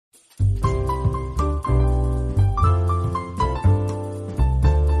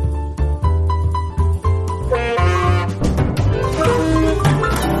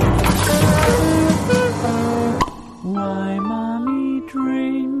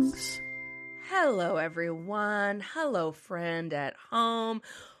Drinks. Hello, everyone. Hello, friend at home.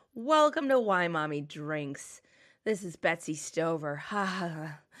 Welcome to Why Mommy Drinks. This is Betsy Stover. Ha ha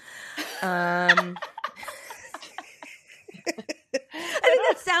ha. I think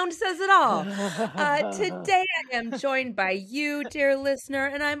that sound says it all. Today I am joined by you, dear listener,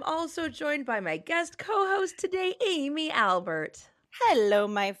 and I'm also joined by my guest co-host today, Amy Albert. Hello,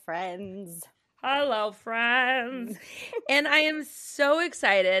 my friends. Hello, friends. And I am so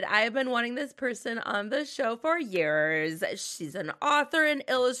excited. I have been wanting this person on the show for years. She's an author and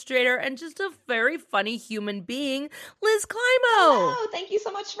illustrator and just a very funny human being, Liz Climo. Hello, thank you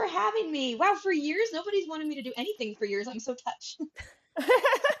so much for having me. Wow, for years, nobody's wanted me to do anything for years. I'm so touched.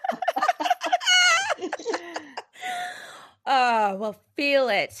 Well, feel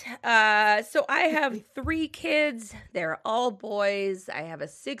it. So I have 3 kids. They're all boys. I have a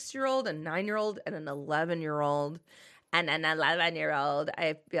 6-year-old, a 9-year-old, and an 11-year-old. And an 11-year-old.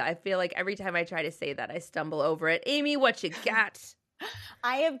 I feel like every time I try to say that, I stumble over it. Amy, what you got?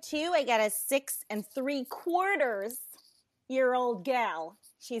 I have 2. I got a 6 3/4-year-old gal.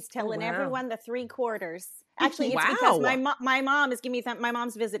 She's telling everyone the 3/4. Actually, it's because my mom is giving me my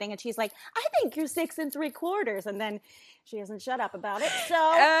mom's visiting, and she's like, "I think you're 6 3/4," and then she doesn't shut up about it. So,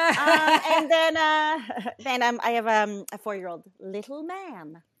 and then I have a 4-year-old little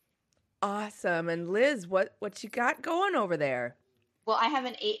man. Awesome. And Liz, what you got going over there? Well, I have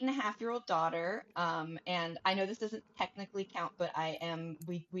an 8.5-year-old daughter, and I know this doesn't technically count, but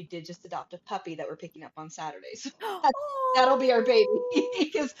we did just adopt a puppy that we're picking up on Saturday. So that'll be our baby.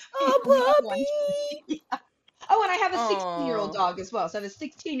 Because puppy! Yeah. Oh, and I have a 16-year-old dog as well. So I have a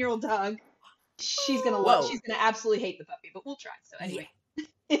 16-year-old dog. She's gonna love. She's gonna absolutely hate the puppy, but we'll try. So anyway.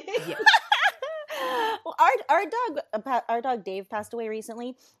 Yeah. Well, our dog Dave passed away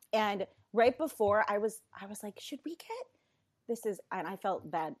recently, and right before I was like, should we get this? And I felt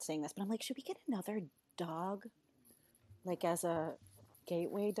bad saying this, but I'm like, should we get another dog, like as a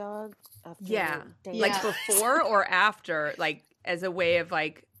gateway dog? Like before or after, like as a way of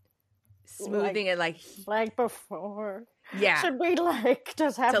like smoothing it, like before. Yeah. Should we like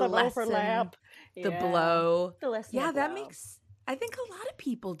just have an overlap? The blow. That makes. I think a lot of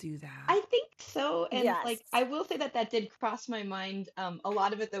people do that. I think so, and like I will say that did cross my mind. A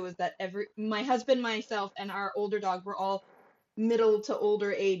lot of it though was that my husband, myself, and our older dog were all middle to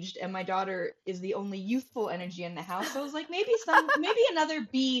older aged, and my daughter is the only youthful energy in the house. So I was like, maybe another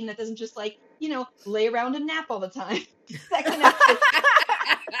being that doesn't just like lay around and nap all the time. That can actually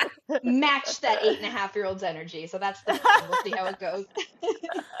match that 8.5-year-old's energy. So that's the plan. We'll see how it goes.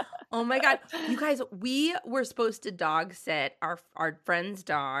 Oh my God. You guys, we were supposed to dog sit our friend's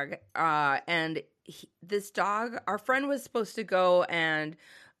dog. And this dog, our friend was supposed to go and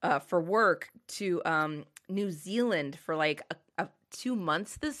for work to New Zealand for like 2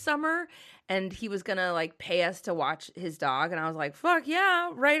 months this summer. And he was going to like pay us to watch his dog. And I was like, fuck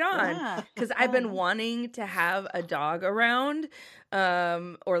yeah, right on. Because I've been wanting to have a dog around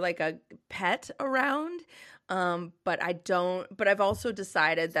or like a pet around. But I've also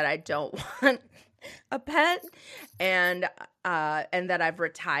decided that I don't want a pet and that I've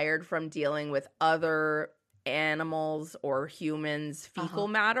retired from dealing with other animals or humans' fecal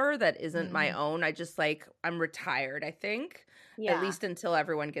matter that isn't my own. I'm retired, I think. Yeah. At least until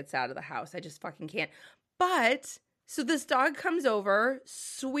everyone gets out of the house. I just fucking can't. But so this dog comes over,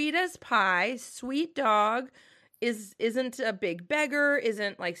 sweet as pie, sweet dog, isn't a big beggar,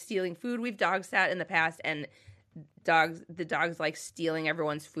 isn't like stealing food. We've dog sat in the past, and the dog's like stealing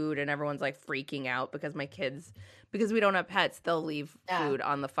everyone's food, and everyone's like freaking out because because we don't have pets, they'll leave food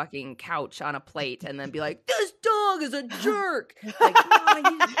on the fucking couch on a plate and then be like, this dog is a jerk. Like, no,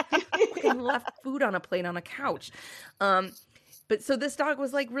 he fucking left food on a plate on a couch. But so this dog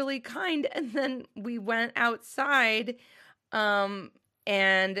was like really kind, and then we went outside, and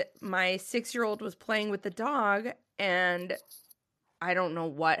my 6-year-old was playing with the dog, and I don't know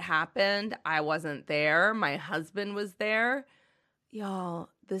what happened. I wasn't there. My husband was there. Y'all,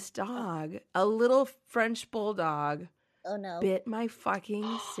 this dog, a little French bulldog, bit my fucking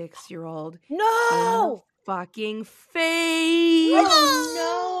 6-year-old in the fucking face.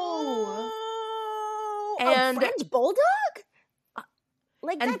 Oh, no. And a French bulldog?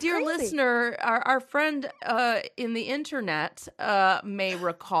 And dear crazy. Listener, our friend in the internet may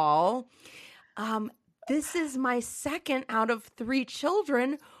recall, this is my second out of 3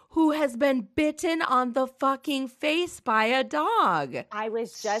 children who has been bitten on the fucking face by a dog. I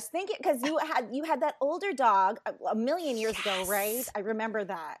was just thinking, because you had that older dog a million years ago, right? I remember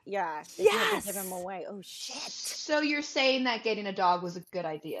that. Yeah. Yes. You had to give him away. Oh shit. So you're saying that getting a dog was a good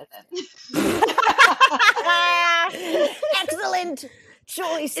idea then? Excellent.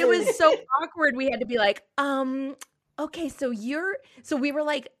 choices. It was so awkward. We had to be like, okay, so we were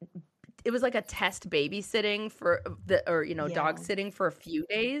like, it was like a test babysitting dog sitting for a few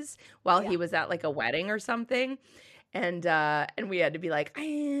days while he was at like a wedding or something. And we had to be like,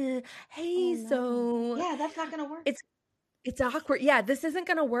 hey, so yeah, that's not gonna work. It's awkward. Yeah, this isn't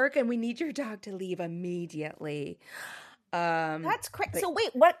gonna work, and we need your dog to leave immediately. That's crazy. So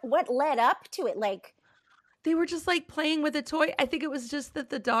wait, what led up to it? Like, they were just like playing with a toy. I think it was just that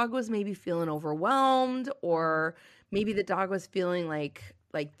the dog was maybe feeling overwhelmed, or maybe the dog was feeling like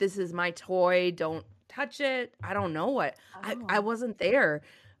this is my toy, don't touch it. I don't know what. I wasn't there.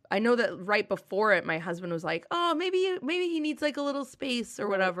 I know that right before it, my husband was like, oh, maybe he needs like a little space or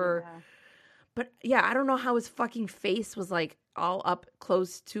whatever. Yeah. But yeah, I don't know how his fucking face was like all up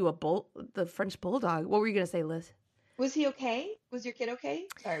close to the French bulldog. What were you gonna say, Liz? Was he okay? Was your kid okay?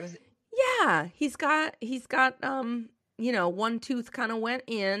 Sorry, was it? Yeah, he's got one tooth kind of went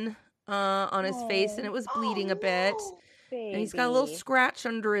in on his face, and it was bleeding a bit. Baby. And he's got a little scratch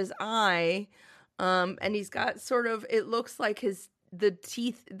under his eye. And he's got sort of, it looks like the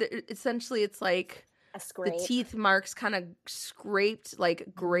teeth, essentially it's like the teeth marks kind of scraped,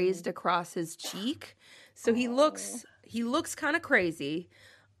 like grazed across his cheek. So he looks kind of crazy,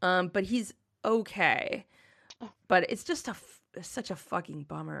 but he's okay. But it's just such a fucking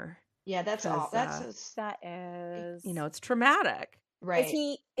bummer. Yeah, that's all. That is. It's traumatic. Right.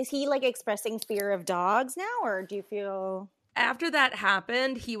 Is he like expressing fear of dogs now, or do you feel? After that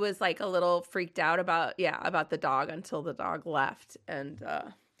happened, he was like a little freaked out about the dog until the dog left. And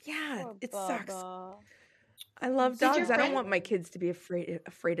it sucks. I love dogs. I don't want my kids to be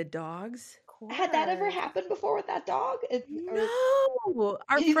afraid of dogs. Had that ever happened before with that dog? No.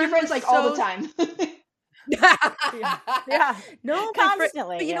 Your friends like all the time. Yeah. No,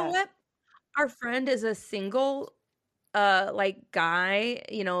 constantly. But you know what? Our friend is a single guy,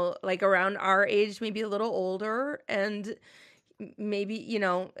 like around our age, maybe a little older, and maybe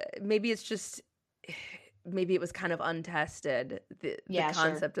it's just, maybe it was kind of untested, the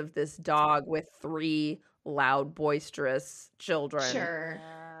concept of this dog with 3 loud, boisterous children. Sure.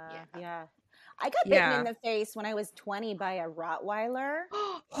 Yeah. I got bitten in the face when I was 20 by a Rottweiler.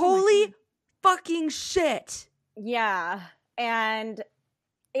 Holy fucking shit. Yeah. And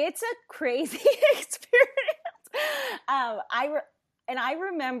it's a crazy experience. I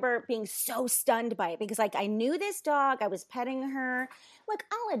remember being so stunned by it because, like, I knew this dog. I was petting her. Like,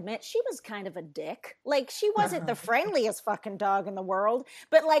 I'll admit, she was kind of a dick. Like, she wasn't the friendliest fucking dog in the world.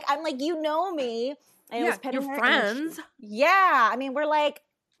 But, like, I'm like, you know me. And I was petting her. Friends. I mean, we're like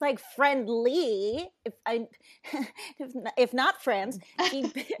friendly. If not friends,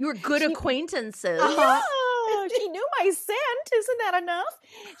 you were good acquaintances. Oh, she knew my scent. Isn't that enough?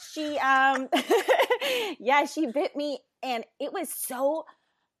 She, she bit me, and it was so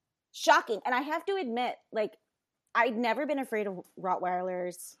shocking. And I have to admit, like, I'd never been afraid of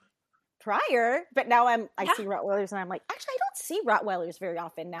Rottweilers prior, but now I see Rottweilers, and I'm like, actually, I don't see Rottweilers very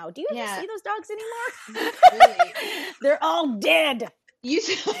often now. Do you ever see those dogs anymore? Really? They're all dead.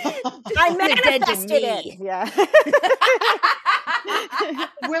 I manifested it. Yeah.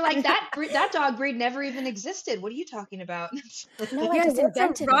 We're like, that dog breed never even existed. What are you talking about? No, I just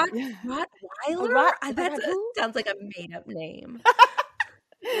invented it. Rottweiler? That sounds like a made-up name.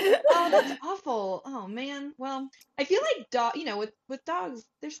 Oh, that's awful. Oh man. Well, I feel like with dogs,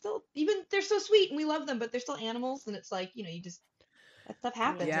 they're so sweet and we love them, but they're still animals, and it's like, that stuff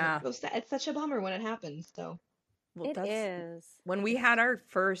happens. Yeah. And it's such a bummer when it happens. So it is. When we had our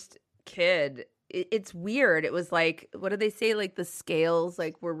first kid, it's weird. It was like, what do they say? Like the scales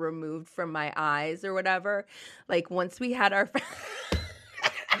like were removed from my eyes or whatever. Like once we had our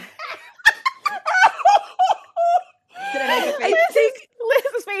Did I make a face?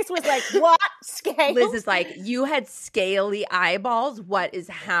 Liz's face was like, what? Scales? Liz is like, you had scaly eyeballs? What is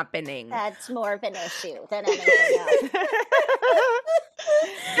happening? That's more of an issue than anything else.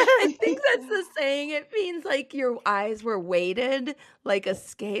 I think that's the saying. It means like your eyes were weighted like a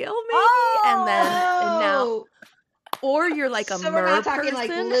scale, maybe, and now, or you're like a mer person. We're not talking like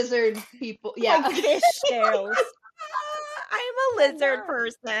lizard people, like fish scales. I'm a lizard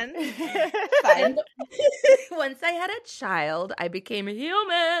person. Fine. Once I had a child, I became a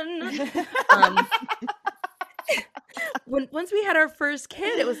human. Once we had our first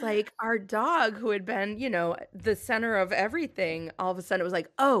kid, it was like our dog, who had been, the center of everything, all of a sudden it was like,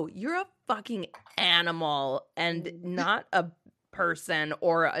 oh, you're a fucking animal and not a person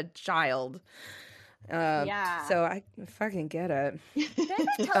or a child. So I fucking get it. I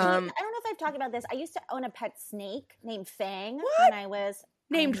don't know if I've talked about this. I used to own a pet snake named Fang when I was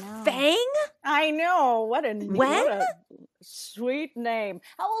named Fang. I know. Sweet name.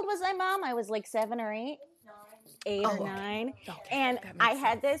 How old was I, Mom? I was like 7 or 8. 8 or 9. Okay. And I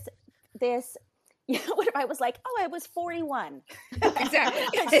had this, what if I was like, I was 41?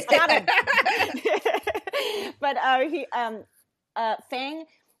 Exactly. But Fang,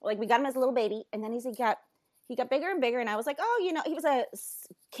 like we got him as a little baby, and then he got bigger and bigger, and I was like, he was a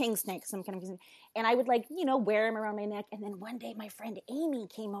king snake, some kind of king snake, and I would like, wear him around my neck. And then one day my friend Amy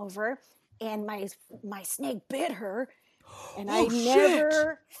came over, and my snake bit her. And I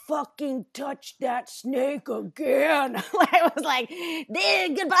never fucking touched that snake again. I was like,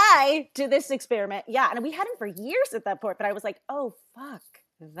 goodbye to this experiment. Yeah, and we had him for years at that point, but I was like, oh, fuck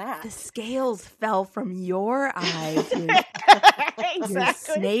that. The scales fell from your eyes. Exactly. Your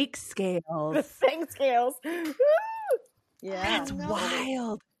snake scales. The snake scales. Woo! Yeah. That's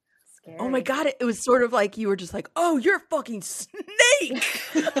wild. Scary. Oh my God. It was sort of like you were just like, oh, you're a fucking snake.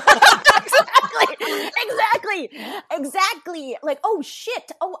 Exactly. Like, oh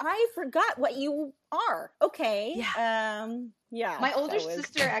shit. Oh, I forgot what you are. Okay. Yeah. Yeah. My older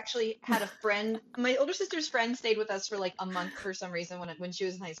sister actually had a friend. My older sister's friend stayed with us for like a month for some reason when she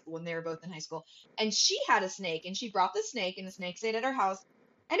was in high school, when they were both in high school. And she had a snake, and she brought the snake, and the snake stayed at her house.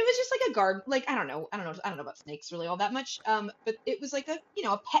 And it was just like a garden, like I don't know about snakes really all that much. But it was like a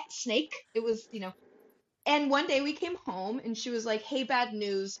pet snake. It was, And one day we came home, and she was like, "Hey, bad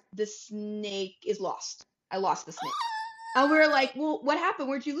news. The snake is lost. I lost the snake." And we were like, "Well, what happened?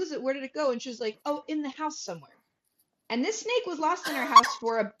 Where'd you lose it? Where did it go?" And she was like, "Oh, in the house somewhere." And this snake was lost in our house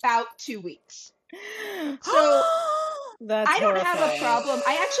for about 2 weeks. So I don't have a problem.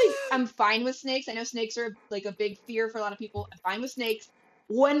 I'm fine with snakes. I know snakes are like a big fear for a lot of people. I'm fine with snakes.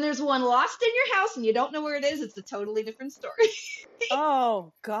 When there's one lost in your house and you don't know where it is, it's a totally different story.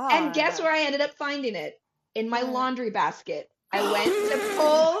 Oh, God. And guess where I ended up finding it? In my laundry basket. I went to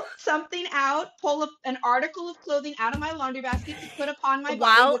pull something out, an article of clothing out of my laundry basket to put upon my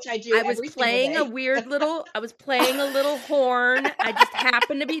body, which I do every single day. I was playing a little horn. I just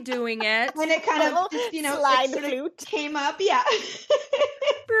happened to be doing it. And it kind of just, slide it sort flute of came up. Yeah.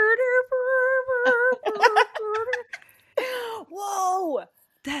 Whoa.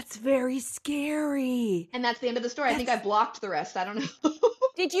 That's very scary. And that's the end of the story. I think I blocked the rest. I don't know.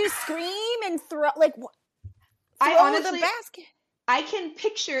 Did you scream and throw I honestly, the basket? I can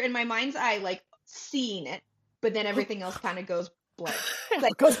picture in my mind's eye, like, seeing it, but then everything else kind of goes blank.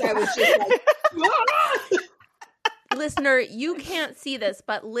 Like, I was just like, ah! Listener, you can't see this,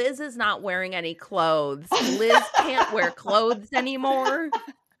 but Liz is not wearing any clothes. Liz can't wear clothes anymore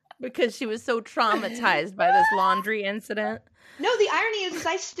because she was so traumatized by this laundry incident. No, the irony is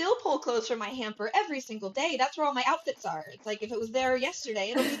I still pull clothes from my hamper every single day. That's where all my outfits are. It's like if it was there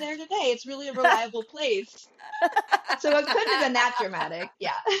yesterday, it'll be there today. It's really a reliable place. So it couldn't have been that dramatic.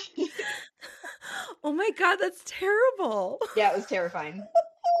 Yeah. Oh my God, that's terrible. Yeah, it was terrifying.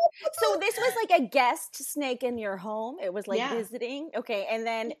 So this was like a guest snake in your home? It was like visiting? Okay, and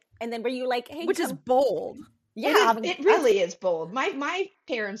then were you like, hey, which is bold. Yeah, it really is bold. My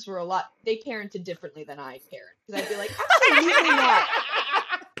parents were they parented differently than I parent. Because I'd be like, absolutely not.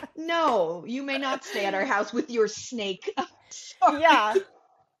 No, you may not stay at our house with your snake. Sorry. Yeah.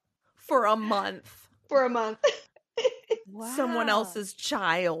 For a month. Wow. Someone else's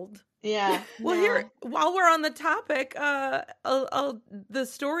child. Yeah. Well, here, while we're on the topic, the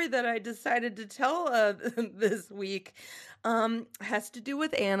story that I decided to tell this week has to do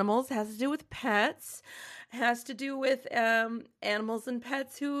with animals, has to do with pets, has to do with animals and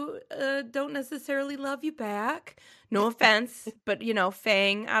pets who don't necessarily love you back. No offense, but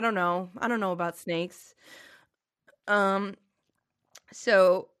Fang, I don't know about snakes.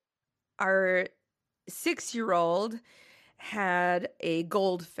 So our 6-year-old had a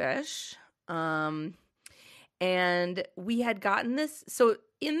goldfish, and we had gotten this. So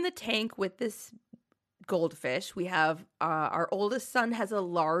in the tank with this goldfish, we have our oldest son has a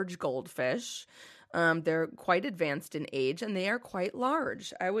large goldfish. They're quite advanced in age, and they are quite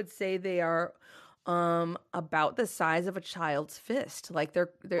large. I would say they are about the size of a child's fist. Like they're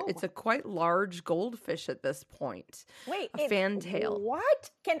it's a quite large goldfish at this point. Wait, a fantail.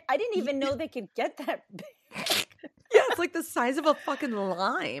 What? I didn't even know they could get that big. Yeah, it's like the size of a fucking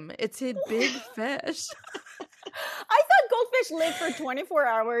lime. It's a big fish. I thought goldfish live for 24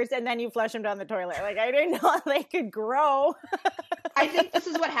 hours and then you flush them down the toilet. Like, I didn't know they could grow. I think this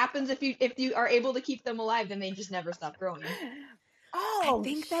is what happens if you are able to keep them alive, then they just never stop growing. Oh, I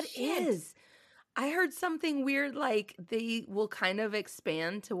think that is. I heard something weird, like they will kind of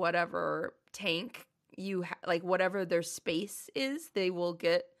expand to whatever tank you like whatever their space is, they will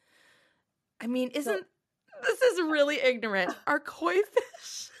get. I mean, this is really ignorant. Are koi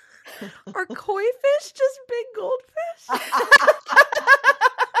fish Are koi fish just big goldfish?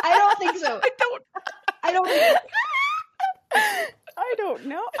 I don't think so. I don't think I don't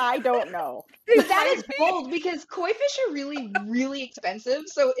know. But that is bold because koi fish are really, really expensive.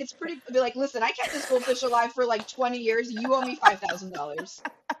 So it's pretty be like, listen, I kept this goldfish alive for like 20 years. You owe me $5,000.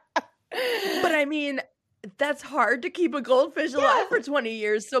 But I mean, that's hard to keep a goldfish alive for 20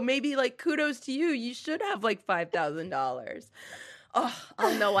 years. So maybe like kudos to you. You should have like $5,000. Oh,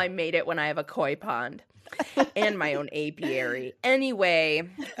 I'll know I made it when I have a koi pond and my own apiary. Anyway,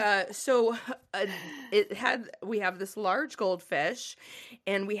 we have this large goldfish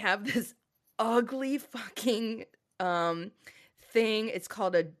and we have this ugly fucking thing. It's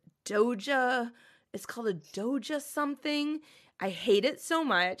called a doja. It's called a doja something. I hate it so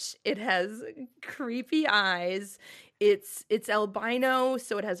much. It has creepy eyes. It's albino,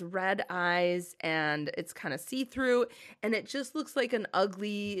 so it has red eyes and it's kind of see-through and it just looks like an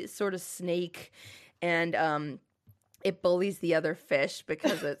ugly sort of snake and it bullies the other fish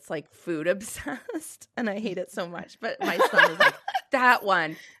because it's like food obsessed and I hate it so much. But my son is like,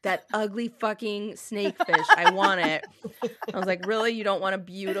 that ugly fucking snake fish. I want it. I was like, really? You don't want a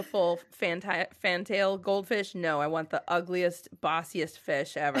beautiful fantail goldfish? No, I want the ugliest, bossiest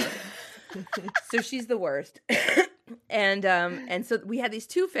fish ever. So she's the worst. And so we had these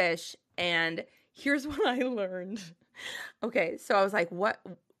two fish and here's what I learned. Okay, so I was like, what?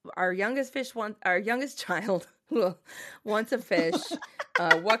 Our youngest child wants a fish.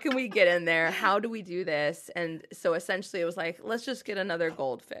 What can we get in there? How do we do this? And so essentially it was like, let's just get another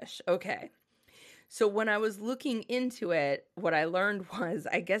goldfish. Okay. So when I was looking into it, what I learned was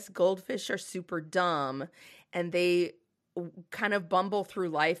I guess goldfish are super dumb and they kind of bumble through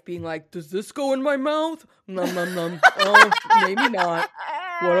life being like, does this go in my mouth? Nom, nom, nom. Oh, maybe not.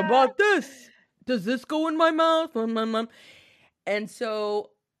 What about this? Does this go in my mouth? Nom, nom, nom. And so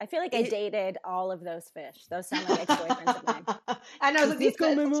I feel like I dated all of those fish. Those sound like ex-boyfriends of mine. I know. These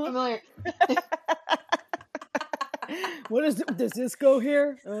sound familiar. Does this go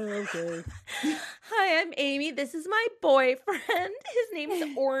here? Oh, okay. Hi, I'm Amy. This is my boyfriend. His name is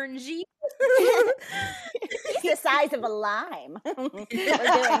Orangey. He's the size of a lime. We're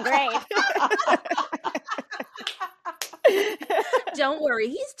doing great. Don't worry.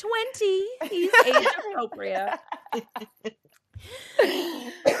 He's 20. He's age appropriate.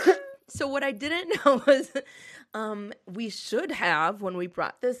 So what I didn't know was we should have, when we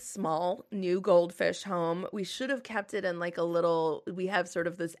brought this small new goldfish home, we should have kept it in like we have sort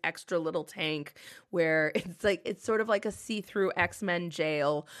of this extra little tank where it's sort of like a see-through X-Men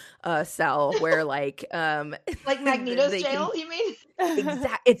jail cell where like Magneto's jail, you mean?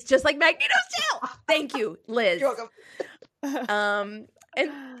 Exactly. It's just like Magneto's jail. Thank you, Liz. You're welcome.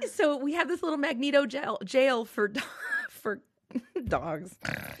 And so we have this little Magneto jail for dogs,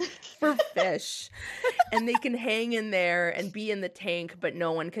 for fish, and they can hang in there and be in the tank, but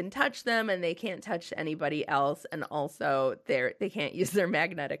no one can touch them and they can't touch anybody else, and also they can't use their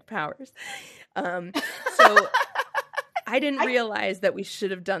magnetic powers. So I didn't realize that we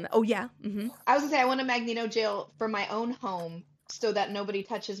should have done that. Oh yeah. Mm-hmm. I was gonna say I want a Magneto jail for my own home so that nobody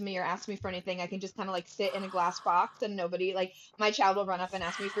touches me or asks me for anything. I can just kind of like sit in a glass box and nobody, like my child will run up and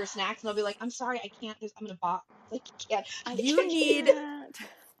ask me for snacks and I'll be like, I'm sorry, I can't, I'm in a box. Like, you can't.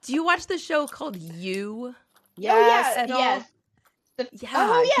 Do you watch the show called You? Yes. At yes.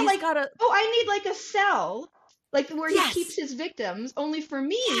 I need like a cell, like where he keeps his victims only for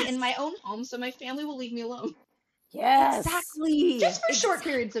me in my own home so my family will leave me alone. Yes. Exactly. Just for short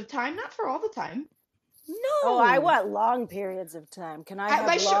periods of time, not for all the time. No. Oh, I want long periods of time. Can I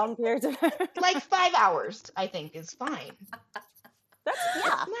have long periods of time? Like 5 hours, I think, is fine.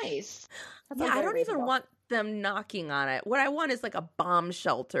 That's nice. That's I don't even want them knocking on it. What I want is like a bomb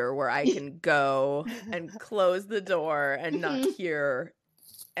shelter where I can go and close the door and not hear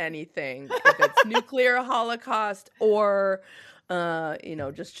anything. If it's nuclear holocaust or,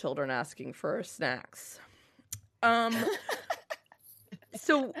 just children asking for snacks.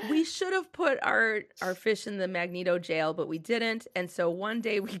 So we should have put our fish in the Magneto jail, but we didn't. And so one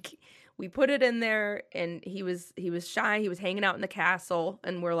day we put it in there, and he was shy. He was hanging out in the castle,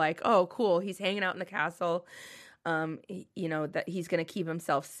 and we're like, oh, cool. He's hanging out in the castle. That he's going to keep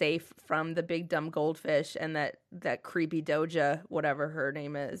himself safe from the big dumb goldfish and that creepy Doja, whatever her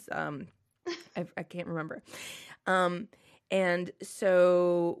name is. I can't remember. And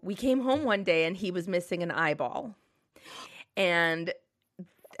so we came home one day, and he was missing an eyeball, and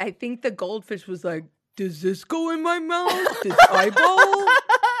I think the goldfish was like, does this go in my mouth? This eyeball?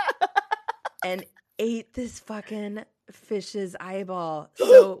 And ate this fucking fish's eyeball.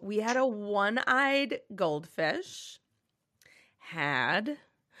 So we had a one-eyed goldfish, had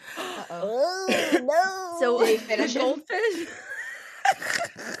Oh no! So finish goldfish.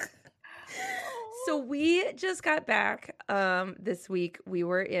 So we just got back this week. We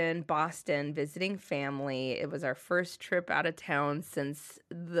were in Boston visiting family. It was our first trip out of town since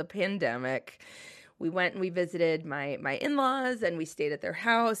the pandemic. We went and we visited my in-laws, and we stayed at their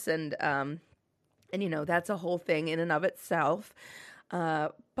house, and you know, that's a whole thing in and of itself.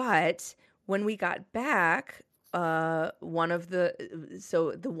 But when we got back, the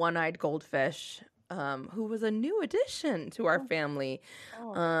one-eyed goldfish, who was a new addition to our family,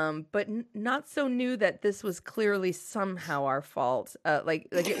 but not so new that this was clearly somehow our fault. Like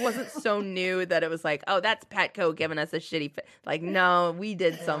it wasn't so new that it was like, oh, that's Petco giving us a shitty like, no, we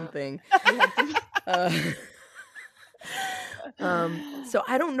did something. So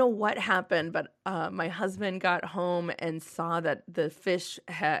I don't know what happened, but my husband got home and saw that the fish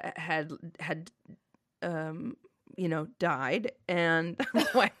had you know, died, and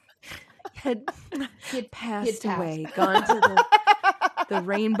had passed away, gone to the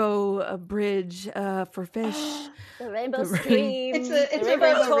Rainbow Bridge for fish. The Rainbow Stream. It's a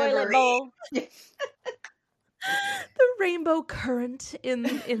Rainbow Toilet Bowl. The rainbow current in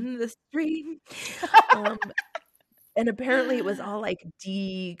the stream. And apparently it was all like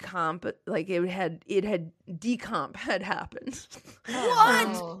decomp, like it had decomp had happened.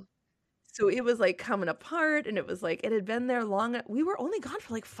 What? So it was like coming apart, and it was like it had been there long. We were only gone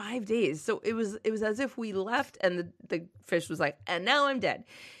for like 5 days, so it was as if we left, and the fish was like, and now I'm dead.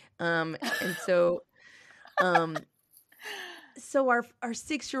 And so, so our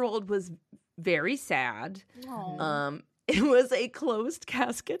 6-year-old was very sad. Aww. It was a closed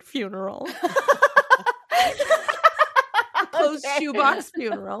casket funeral. Closed shoebox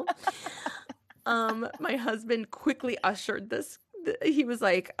funeral. My husband quickly ushered this. He was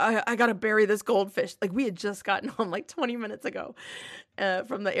like, I gotta bury this goldfish. Like, we had just gotten home like 20 minutes ago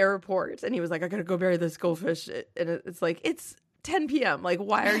from the airport, and he was like, I gotta go bury this goldfish. And it's like, it's 10 p.m. Like,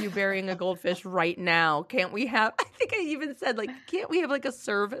 why are you burying a goldfish right now? Can't we have, I think I even said, like, can't we have like a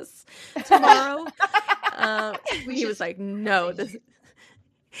service tomorrow? He was like, no,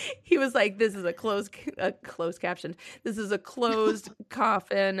 he was like, this is a closed caption. This is a closed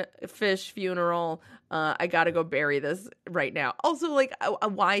coffin fish funeral. I got to go bury this right now. Also, like,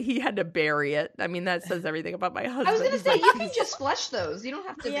 why he had to bury it. I mean, that says everything about my husband. I was going to say, you can just flush those. You don't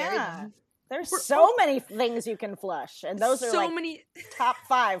have to bury them. There's so many things you can flush, and those are so like many top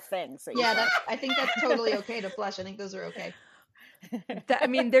 5 things. Yeah, I think that's totally okay to flush. I think those are okay. I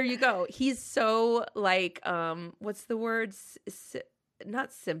mean, there you go. He's so like, what's the word?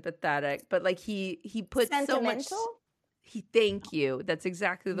 Not sympathetic, but like he puts so much. Thank you. That's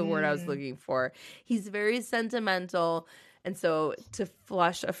exactly the word I was looking for. He's very sentimental, and so to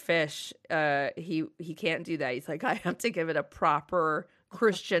flush a fish, he can't do that. He's like, I have to give it a proper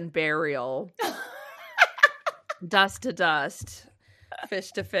Christian burial. Dust to dust,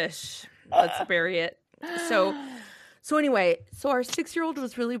 fish to fish. Let's bury it. So anyway, our 6-year-old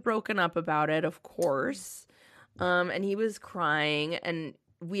was really broken up about it, of course. And he was crying, and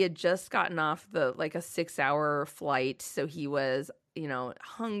we had just gotten off a 6-hour flight. So he was, you know,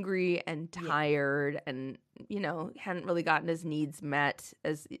 hungry and tired, and, you know, hadn't really gotten his needs met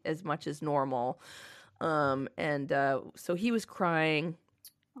as much as normal. So he was crying.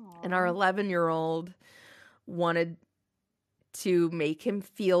 Aww. And our 11-year-old wanted to make him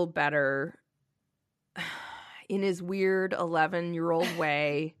feel better in his weird 11-year-old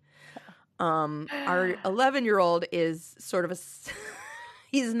way. Our 11-year-old is sort of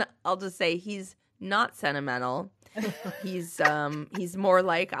I'll just say he's not sentimental. He's more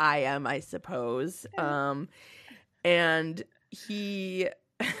like I am, I suppose. And he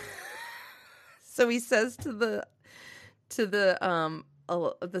so he says to the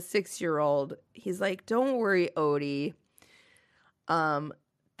 6-year-old, he's like, don't worry, Odie.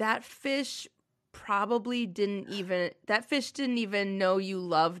 That fish didn't even know you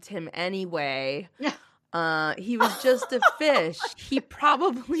loved him anyway. He was just a fish. It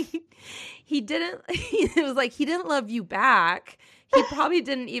was like, he didn't love you back. He probably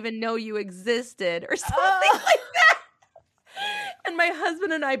didn't even know you existed or something like that. And my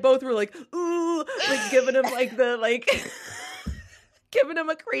husband and I both were like, ooh, like giving him like giving him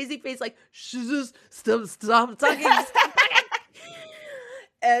a crazy face, like, stop talking.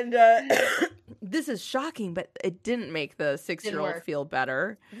 And this is shocking, but it didn't make the 6-year-old feel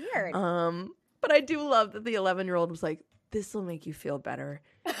better. Weird. But I do love that the 11-year-old was like, this will make you feel better.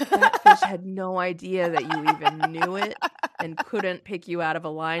 That fish had no idea that you even knew it and couldn't pick you out of a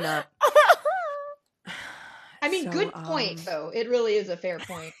lineup. I mean, good point, though. It really is a fair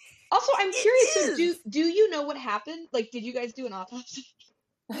point. Also, I'm curious, so do you know what happened? Like, did you guys do an autopsy?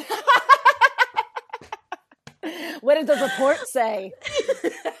 What did the report say?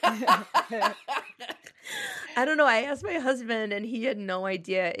 I don't know. I asked my husband, and he had no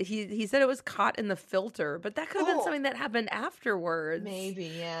idea. He said it was caught in the filter, but that could have been something that happened afterwards.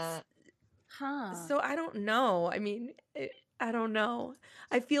 Maybe, yeah. Huh. So I don't know. I mean, I don't know.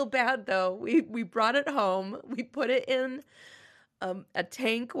 I feel bad though. We brought it home. We put it in a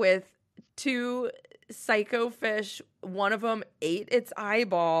tank with 2 psycho fish. One of them ate its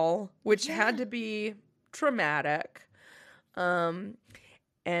eyeball, which had to be traumatic. And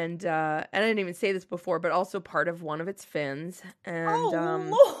I didn't even say this before, but also part of one of its fins.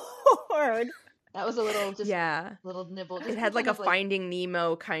 And Lord. That was a little little nibble. It had like a Finding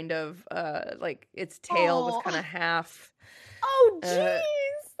Nemo kind of like its tail was kind of half. Oh jeez, that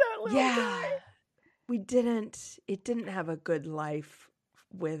little guy. It didn't have a good life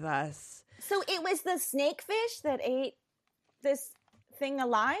with us. So it was the snakefish that ate this thing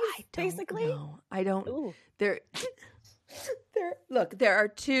alive, basically? I don't. Ooh. Look, there are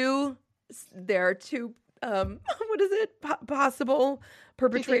two what is it? Possible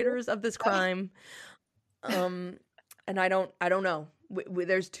perpetrators of this crime. And I don't know.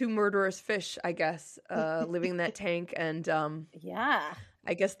 There's 2 murderous fish, I guess, living in that tank, and yeah.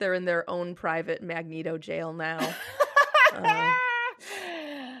 I guess they're in their own private Magneto jail now.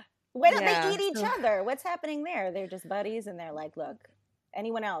 Why don't they eat each other? What's happening there? They're just buddies, and they're like, look,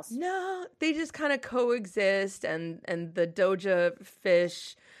 anyone else? No, they just kind of coexist, and the Doja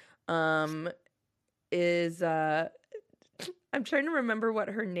fish is I'm trying to remember what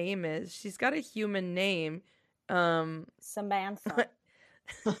her name is. She's got a human name. Samantha.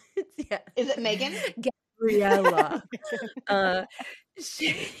 Yeah. Is it Megan? Gabriella.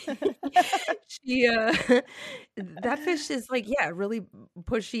 She that fish is like, really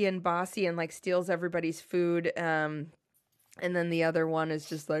pushy and bossy and like steals everybody's food. And then the other one is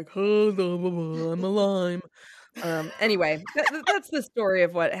just like, oh, blah, blah, blah, I'm a lime. Anyway, that's the story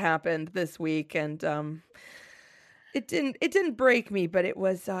of what happened this week, and it didn't break me, but it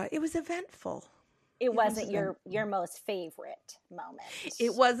was eventful. It wasn't your most favorite moment.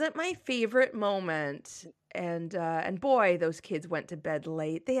 It wasn't my favorite moment, and boy, those kids went to bed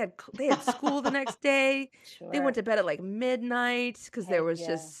late. They had school the next day. Sure. They went to bed at like midnight because there was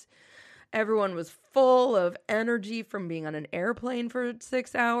just everyone was full of energy from being on an airplane for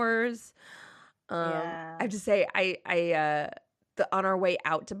 6 hours. I have to say, on our way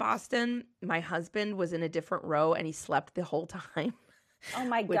out to Boston, my husband was in a different row and he slept the whole time. Oh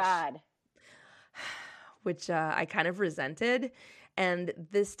my God. Which I kind of resented. And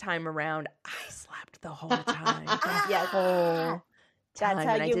this time around, I slept the whole time. That's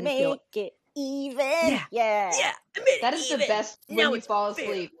how you make it even. Yeah. That is the best when you fall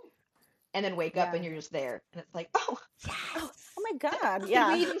asleep and then wake up and you're just there. And it's like, oh my God. Did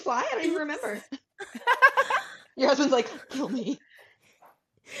we even fly? I don't even remember. Your husband's like, kill me.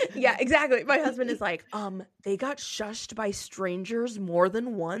 Yeah, exactly. My husband is like, they got shushed by strangers more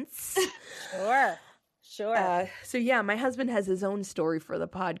than once. Sure. So yeah, my husband has his own story for the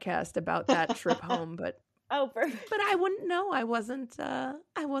podcast about that trip home, but perfect. But I wouldn't know. I wasn't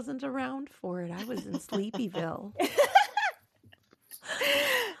around for it. I was in Sleepyville.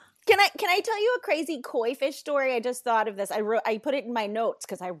 Can I tell you a crazy koi fish story? I just thought of this. I put it in my notes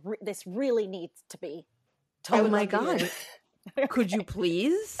because this really needs to be told. Oh my God. Could you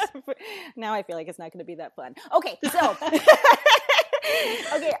please? Now I feel like it's not going to be that fun. Okay, so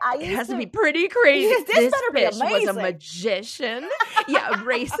it has to be pretty crazy. This fish was a magician.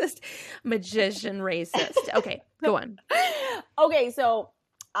 Racist. Magician, racist. Okay, go on. Okay, so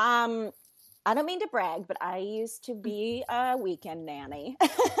I don't mean to brag, but I used to be a weekend nanny.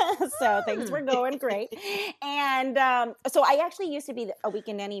 So things were going great. And so I actually used to be a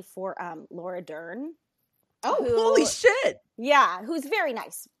weekend nanny for Laura Dern. Oh, holy shit. Yeah, who's very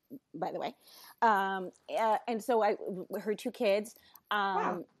nice, by the way. And so her 2 kids,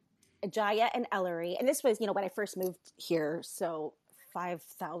 Jaya and Ellery. And this was, when I first moved here, so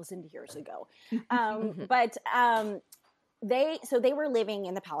 5,000 years ago. But they were living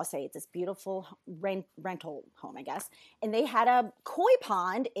in the Palisades, this beautiful rental home, I guess. And they had a koi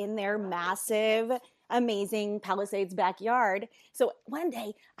pond in their massive, amazing Palisades backyard. So one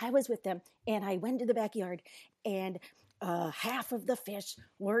day I was with them and I went to the backyard and half of the fish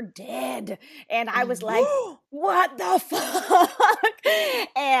were dead. And I was like, what the fuck?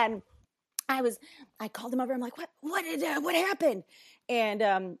 And I called them over. I'm like, what happened? And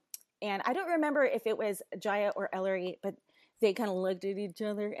I don't remember if it was Jaya or Ellery, but they kind of looked at each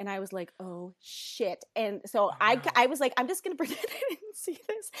other and I was like, oh shit. And so I was like, I'm just going to pretend I didn't see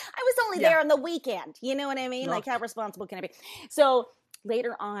this. I was only there on the weekend. You know what I mean? Like, how responsible can I be? So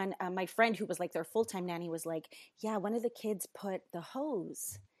later on, my friend who was like their full-time nanny was like, yeah, one of the kids put the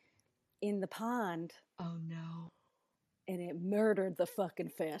hose in the pond. Oh no. And it murdered the fucking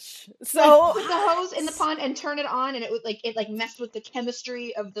fish. So put the hose in the pond and turn it on, and it messed with the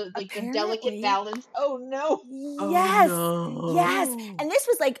chemistry of the the delicate balance. Oh no. Yes. Oh, no. Yes. And this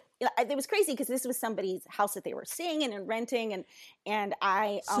was like, it was crazy because this was somebody's house that they were staying in and renting, and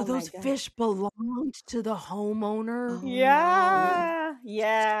I. So those fish belonged to the homeowner. Oh, yeah. No.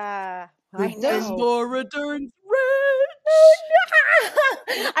 Yeah. I know. More returns rich.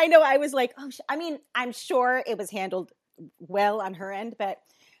 I know. I was like, I mean, I'm sure it was handled well on her end, but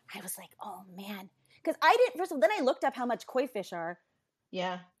I was like, oh man, because I didn't. First of all, then I looked up how much koi fish are.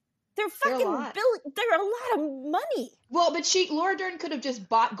 Yeah, they're fucking they're a lot of money. Well, but Laura Dern could have just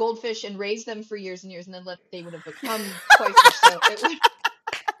bought goldfish and raised them for years and years, and then they would have become koi fish. So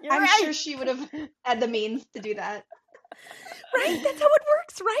I'm sure she would have had the means to do that. Right? That's how it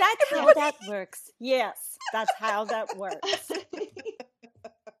works, right? That's how that works. Yes, that's how that works.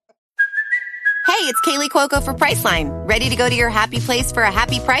 Hey, it's Kaylee Cuoco for Priceline. Ready to go to your happy place for a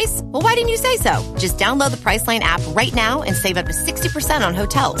happy price? Well, why didn't you say so? Just download the Priceline app right now and save up to 60% on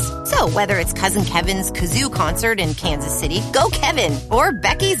hotels. So whether it's Cousin Kevin's Kazoo Concert in Kansas City, go Kevin, or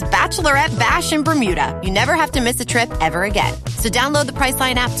Becky's Bachelorette Bash in Bermuda, you never have to miss a trip ever again. So download the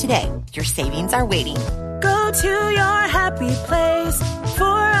Priceline app today. Your savings are waiting. Go to your happy place for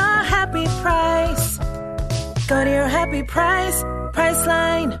a happy price. Go to your happy price,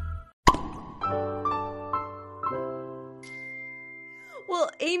 Priceline. Well,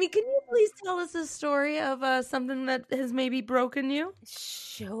 Amy, can you please tell us a story of something that has maybe broken you?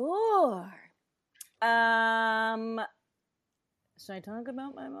 Sure. Should I talk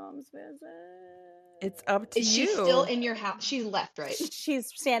about my mom's visit? It's up to you. She's still in your house. She's left, right?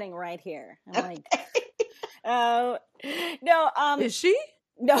 She's standing right here. I'm like, no. Is she?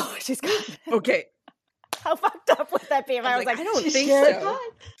 No, she's gone. Okay. How fucked up would that be if I was like, I don't think so.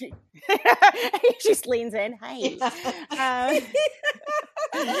 She just leans in. Hi.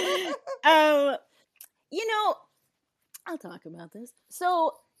 You know, I'll talk about this.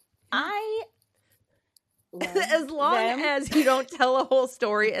 So I as long as you don't tell a whole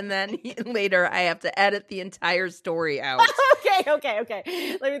story and then later I have to edit the entire story out.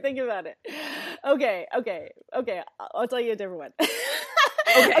 Okay. Let me think about it. Okay. I'll tell you a different one.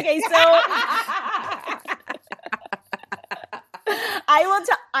 Okay, so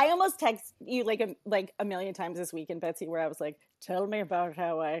I almost text you like a million times this week, and Betsy, where I was like, "Tell me about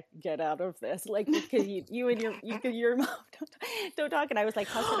how I get out of this," like because you and your mom don't talk, and I was like,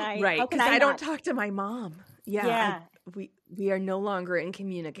 "How can I?" Right, because I don't talk to my mom. Yeah. We are no longer in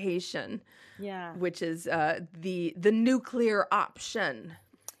communication. Yeah, which is the nuclear option.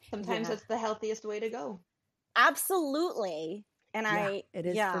 Sometimes that's the healthiest way to go. Absolutely, and it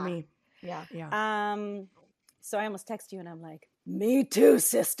is for me. Yeah. So I almost text you, and I'm like, "Me too,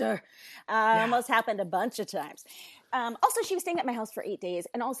 sister." Almost happened a bunch of times. Also, she was staying at my house for 8 days,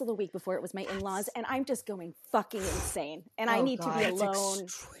 and also the week before it was my in-laws, and I'm just going fucking insane, and I need to be alone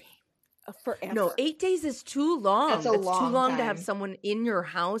forever. No, 8 days is too long. That's too long to have someone in your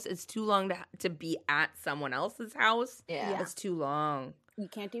house. It's too long to be at someone else's house. Yeah. It's too long. You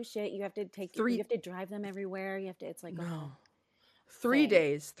can't do shit. You have to you have to drive them everywhere. You have to. It's like no. 3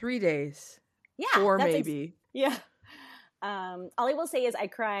 days. 3 days. Yeah. 4 maybe. Yeah. All I will say is I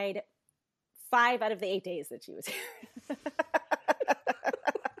cried 5 out of the 8 days that she was here.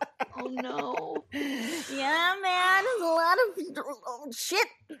 Oh no. Yeah, man. There's a lot of shit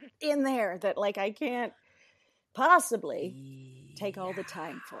in there that like I can't possibly take all the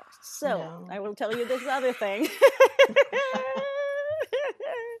time for. So I will tell you this other thing.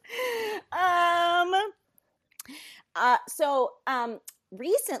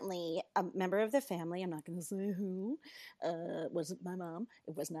 Recently, a member of the family, I'm not going to say who, was my mom.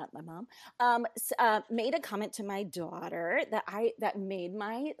 It was not my mom. Made a comment to my daughter that made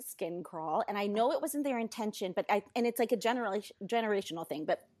my skin crawl, and I know it wasn't their intention, and it's like a generational thing.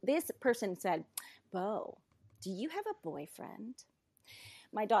 But this person said, "Bo, do you have a boyfriend?"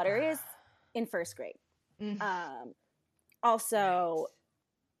 My daughter is in first grade. Mm-hmm. Also,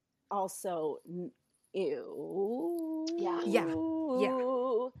 ew. Yeah.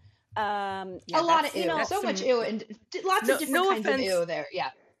 A lot of ew. So much ew, and lots of different kinds of ew there.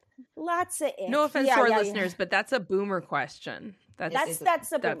 Yeah. Lots of ew. No offense to our listeners, but that's a boomer question. That's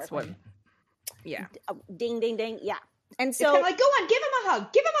a boomer question. Yeah. Ding, ding, ding. Yeah. And so, like, go on, give him a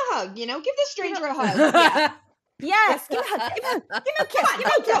hug. Give him a hug. You know, give this stranger a hug. Yeah. Yes, give him a hug. Give him a kiss. Give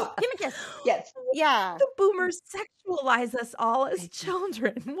him a kiss. Yes. Yeah. The boomers sexualize us all as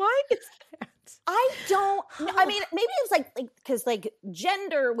children. Why is that? I don't. I mean, maybe it was like because like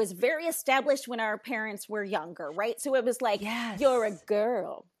gender was very established when our parents were younger, right? So it was like you're a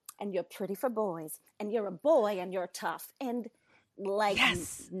girl and you're pretty for boys, and you're a boy and you're tough, and like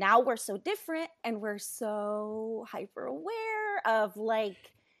now we're so different, and we're so hyper aware of like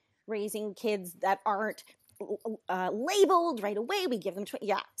raising kids that aren't labeled right away. We give them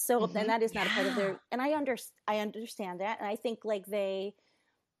so then that is not a part of their, and I understand that, and I think like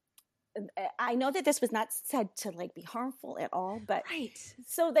I know that this was not said to like be harmful at all, but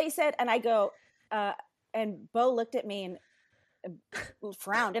so they said, and I go and Bo looked at me and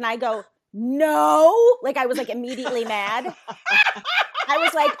frowned, and I go, no, like I was like immediately mad. I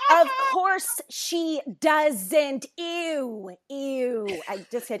was like, of course she doesn't. Ew. I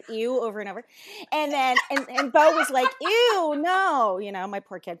just said ew over and over. And then, and Bo was like, ew, no, my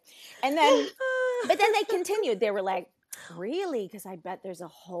poor kid. And then, but then they continued. They were like, really? Because I bet there's a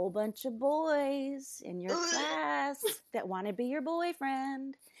whole bunch of boys in your class that want to be your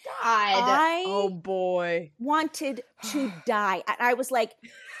boyfriend. Oh boy. Wanted to die. And I was like,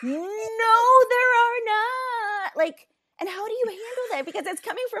 no, there are not. Like, and how do you handle that? Because it's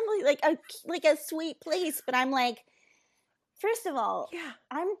coming from like a sweet place, but I'm like, first of all,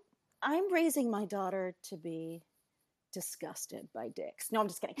 I'm raising my daughter to be disgusted by dicks. No, I'm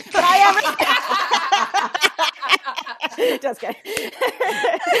just kidding. But I am. Just kidding.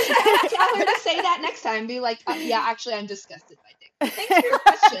 Tell her to say that next time. Be like, yeah, actually, I'm disgusted by dicks. Thanks for your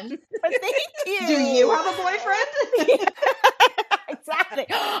question. Thank you. Do you have a boyfriend? Exactly.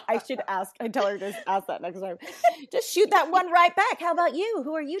 I should ask. I tell her to ask that next time. Just shoot that one right back. How about you?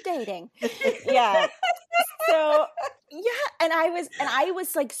 Who are you dating? Yeah. So and I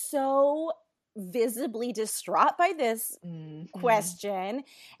was like so visibly distraught by this question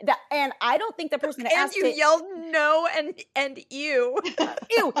and I don't think the person that asked it yelled no and ew.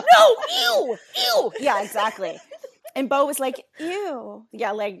 Ew. No, ew. Yeah, exactly. And Bo was like, ew.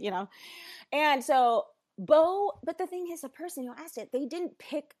 Yeah, like, and so Bo, but the thing is, the person who asked it, they didn't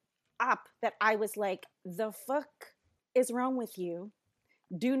pick up that I was like, the fuck is wrong with you?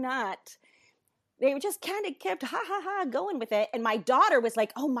 Do not. They just kind of kept going with it. And my daughter was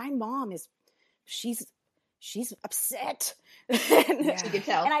like, oh, my mom she's upset. She could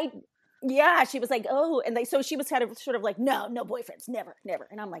tell. And she was like, oh, and so she was kind of sort of like, no boyfriends, never.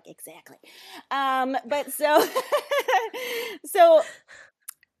 And I'm like, exactly. But so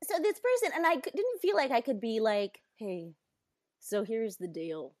this person, and I didn't feel like I could be like, hey, so here's the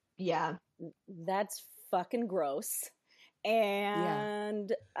deal. Yeah. That's fucking gross.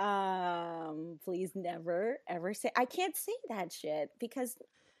 And please never, ever say, I can't say that shit because,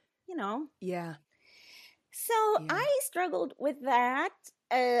 Yeah. So I struggled with that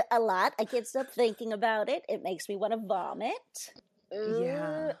a lot. I can't stop thinking about it. It makes me want to vomit.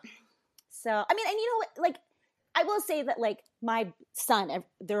 Yeah. So, I mean, and like, I will say that, like, my son,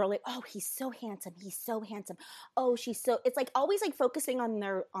 they're like, oh, he's so handsome. He's so handsome. Oh, she's so, it's like always like focusing on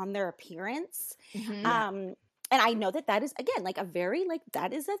their appearance. Mm-hmm. And I know that is, again, like a very, like,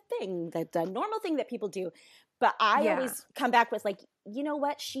 that is a thing, that's a normal thing that people do. But I always come back with like, you know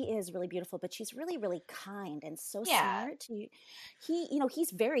what? She is really beautiful, but she's really, really kind and so smart.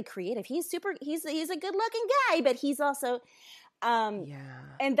 He's very creative. He's a good looking guy, but he's also,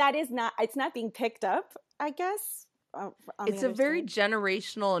 and that is not, it's not being picked up, I guess. It's a very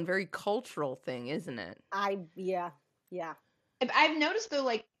generational and very cultural thing, isn't it? Yeah. I've noticed though,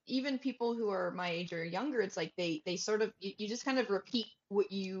 like, even people who are my age or younger, it's like they sort of, you just kind of repeat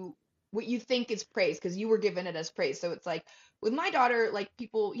what you think is praise because you were given it as praise. So it's like with my daughter, like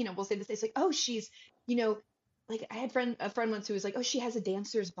people, will say this, it's like, oh, she's, like I had a friend once who was like, oh, she has a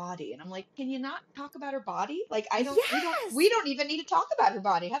dancer's body. And I'm like, can you not talk about her body? Like, we don't even need to talk about her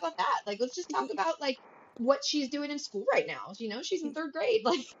body. How about that? Like, let's just talk about like what she's doing in school right now. She's in 3rd grade.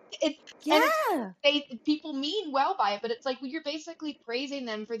 Like people mean well by it, but it's like, well, you're basically praising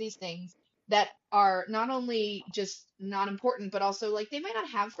them for these things that are not only just not important, but also like they might not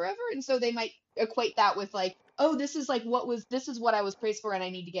have forever. And so they might equate that with like, oh, this is what I was praised for and I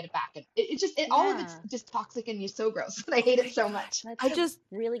need to get it back. And all of it's just toxic and so gross. And I hate it so much. That's a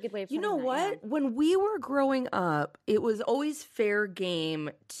really good way of putting that, what? Yeah. When we were growing up, it was always fair game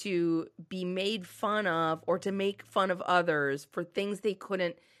to be made fun of or to make fun of others for things they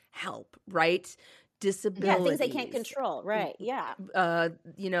couldn't help, right? Disabilities. Yeah, things they can't control, right? Yeah.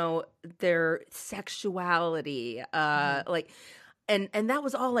 Their sexuality, like, and that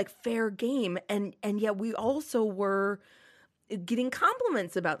was all like fair game, and yet we also were getting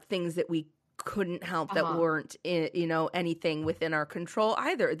compliments about things that we couldn't help that weren't anything within our control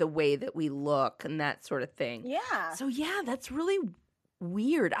either, the way that we look and that sort of thing. Yeah. So that's really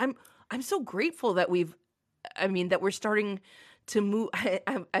weird. I'm so grateful that that we're starting to move.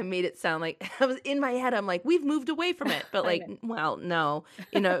 I made it sound like I was in my head. I'm like, we've moved away from it, but like, well, no,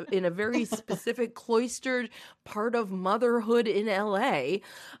 in a very specific cloistered part of motherhood in LA,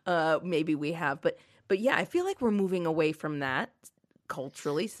 maybe we have, but yeah, I feel like we're moving away from that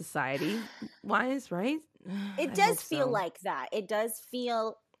culturally, society wise, right? It does feel like that. It does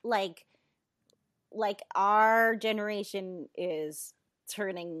feel like our generation is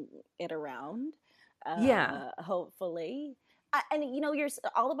turning it around. Hopefully. And you're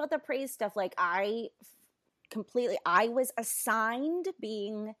all about the praise stuff. Like I was assigned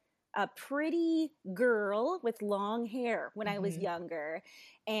being a pretty girl with long hair when I was younger.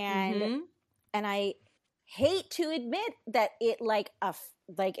 And I hate to admit that it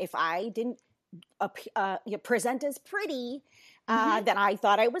if I didn't present as pretty, then I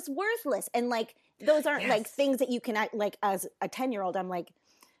thought I was worthless. And like, those aren't like things that you can act like as a 10-year-old. I'm like,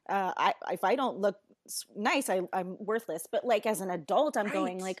 if I don't look nice, I'm worthless. But like as an adult, I'm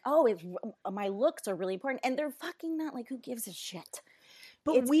going like, oh, my looks are really important, and they're fucking not. Like, who gives a shit?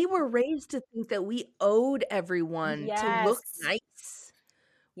 But we were raised to think that we owed everyone to look nice.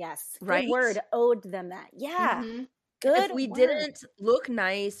 Yes, right. Good word, owed them that. Yeah, good. If we didn't look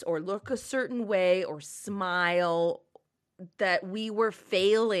nice or look a certain way or smile, that we were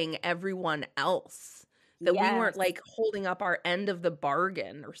failing everyone else. That we weren't like holding up our end of the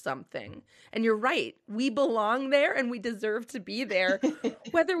bargain or something. And you're right. We belong there and we deserve to be there,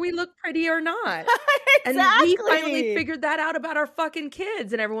 whether we look pretty or not. Exactly. And we finally figured that out about our fucking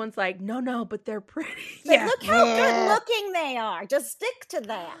kids. And everyone's like, no, but they're pretty. But look how good looking they are. Just stick to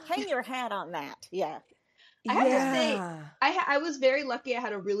that. Hang your hat on that. Yeah. I have to say, I was very lucky. I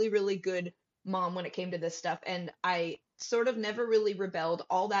had a really, really good mom when it came to this stuff. And I sort of never really rebelled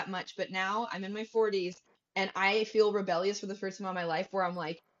all that much. But now I'm in my 40s. And I feel rebellious for the first time in my life where I'm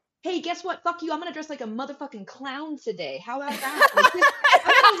like, hey, guess what? Fuck you. I'm going to dress like a motherfucking clown today. How about that?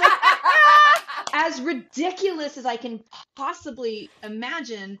 As ridiculous as I can possibly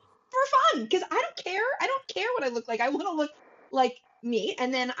imagine for fun. Because I don't care. I don't care what I look like. I want to look like me.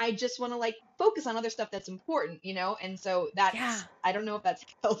 And then I just want to like focus on other stuff that's important, And so that's, I don't know if that's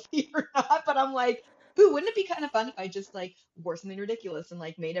healthy or not, but I'm like, ooh, wouldn't it be kind of fun if I just like wore something ridiculous and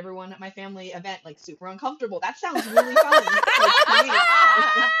like made everyone at my family event like super uncomfortable? That sounds really fun.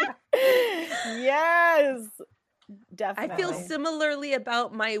 Yes, definitely. I feel similarly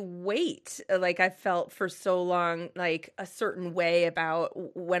about my weight. Like I felt for so long like a certain way about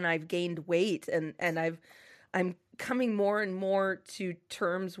when I've gained weight, and I'm coming more and more to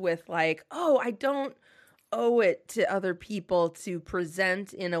terms with like, oh, I don't owe it to other people to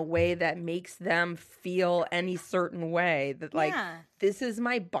present in a way that makes them feel any certain way, that like this is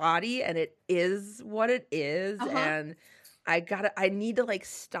my body and it is what it is. And I need to like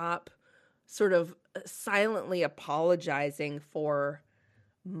stop sort of silently apologizing for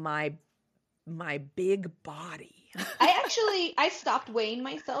my big body. I stopped weighing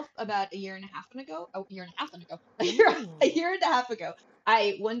myself about a year and a half ago.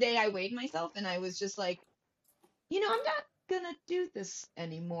 One day I weighed myself and I was just like, I'm not gonna do this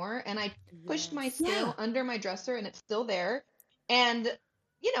anymore. And I pushed my scale under my dresser and it's still there. And,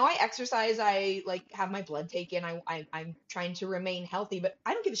 I exercise, I like have my blood taken. I'm trying to remain healthy, but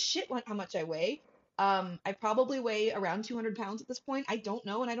I don't give a shit how much I weigh. I probably weigh around 200 pounds at this point. I don't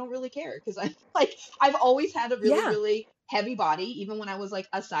know. And I don't really care because I'm like, I've always had a really, really heavy body. Even when I was like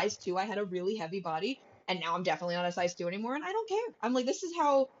a size 2, I had a really heavy body. And now I'm definitely not a size 2 anymore. And I don't care. I'm like, this is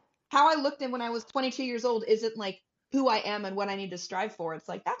how I looked in when I was 22 years old isn't like who I am and what I need to strive for. It's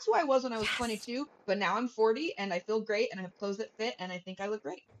like, that's who I was when I was 22, but now I'm 40 and I feel great and I have clothes that fit and I think I look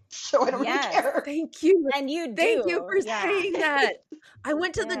great. So I don't really care. Thank you. And you do. Thank you for saying that. I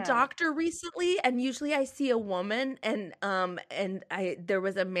went to the doctor recently, and usually I see a woman, and there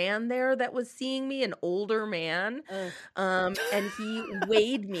was a man there that was seeing me, an older man, and he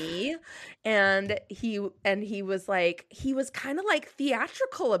weighed me, and he was like, he was kind of like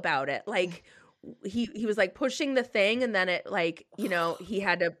theatrical about it, like. He was like pushing the thing, and then it like, he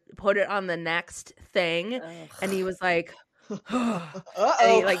had to put it on the next thing, and he was like,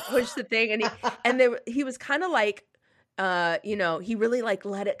 and he like pushed the thing, and he was kind of like, he really like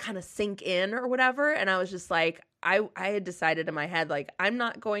let it kind of sink in or whatever, and I was just like, I had decided in my head like, I'm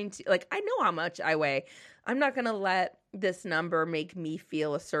not going to, like, I know how much I weigh, I'm not gonna let this number make me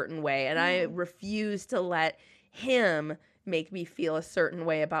feel a certain way, and I refuse to let him make me feel a certain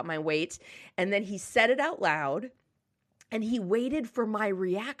way about my weight. And then he said it out loud, and he waited for my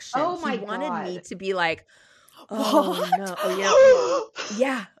reaction. Oh my God. He wanted me to be like, oh no, oh yeah,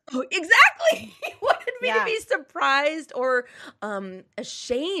 yeah, oh, exactly. He wanted me to be surprised or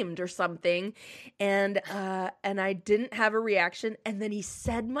ashamed or something, and I didn't have a reaction. And then he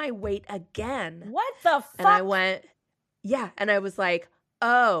said my weight again. What the fuck? And I went, yeah, and I was like,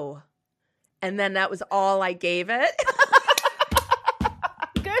 oh, and then that was all I gave it.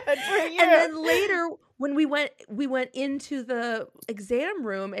 Good for you. And then later, when we went into the exam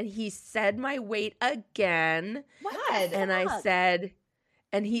room, and he said my weight again. What? And I said,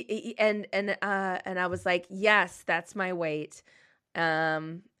 and he and I was like, yes, that's my weight.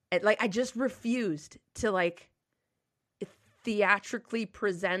 I just refused to like theatrically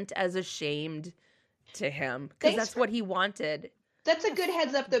present as ashamed to him because that's what he wanted. That's a good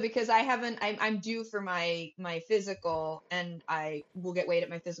heads up though, because I'm due for my physical, and I will get weighed at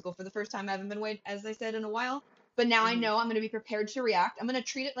my physical for the first time. I haven't been weighed, as I said, in a while, but now I know I'm going to be prepared to react. I'm going to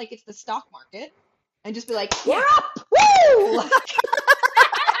treat it like it's the stock market and just be like, we're up! Woo!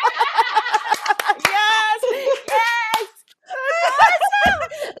 Yes!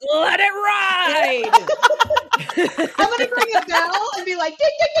 Let it ride! I'm going to ring a bell and be like, ding,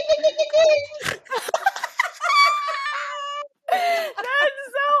 ding, ding, ding, ding, ding, ding. That's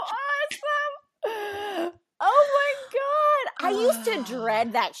so awesome. Oh my God. I used to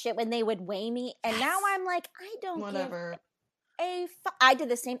dread that shit when they would weigh me. And now I'm like, I don't Whatever. I did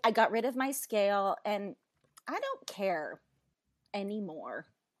the same. I got rid of my scale and I don't care anymore.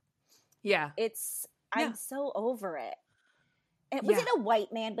 Yeah. I'm so over it. And was it a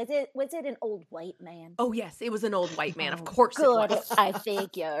white man? Was it an old white man? Oh yes, it was an old white man. Of course it was. I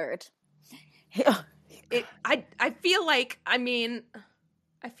figured. I feel like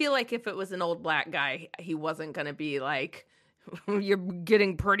if it was an old black guy, he wasn't gonna be like, you're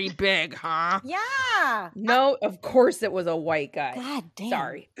getting pretty big, huh? Yeah. No, of course it was a white guy. God damn.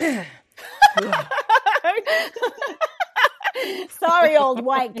 Sorry. Sorry, old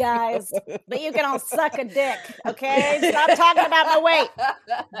white guys, but you can all suck a dick, okay? Stop talking about my weight.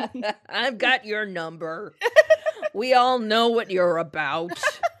 I've got your number. We all know what you're about.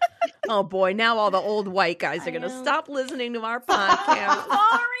 Oh boy, now all the old white guys are going to stop listening to our podcast.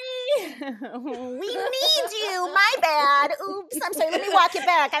 Sorry. We need you. My bad. Oops. I'm sorry. Let me walk it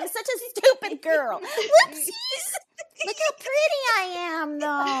back. I'm such a stupid girl. Whoopsies. Look how pretty I am,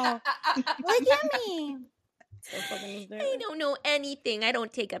 though. Look at me. I don't know anything. I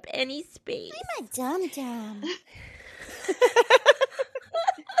don't take up any space. I'm a dum-dum.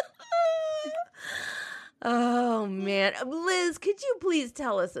 Oh, man. Liz, could you please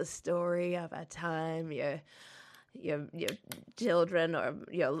tell us a story of a time your children or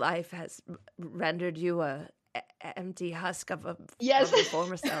your life has rendered you a empty husk of a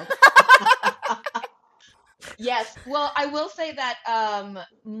former self? Yes. Well, I will say that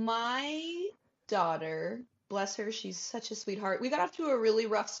my daughter, bless her, she's such a sweetheart. We got off to a really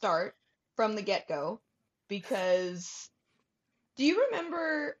rough start from the get-go because do you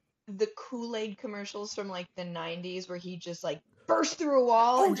remember the Kool-Aid commercials from like the 90s where he just like burst through a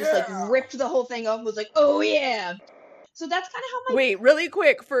wall and just like ripped the whole thing off and was like, oh yeah. So that's kind of how my Wait, really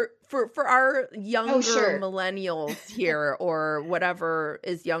quick for our younger millennials here or whatever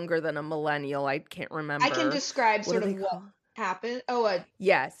is younger than a millennial, I can't remember. I can describe sort of what happened.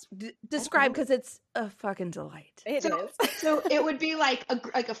 Yes, describe because it's a fucking delight. It is. So it would be like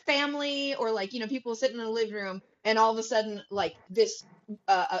a family or like, you know, people sitting in a living room and all of a sudden like this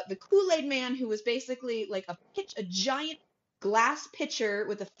the Kool-Aid man who was basically like a giant glass pitcher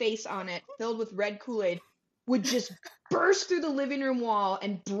with a face on it filled with red Kool-Aid would just burst through the living room wall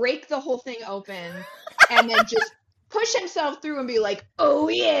and break the whole thing open and then just push himself through and be like, oh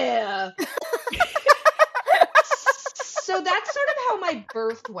yeah. So that's sort of how my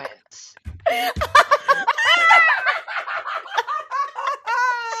birth went.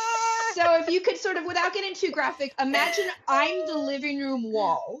 So if you could sort of, without getting too graphic, imagine I'm the living room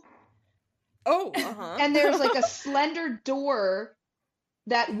wall. Oh, and there's like a slender door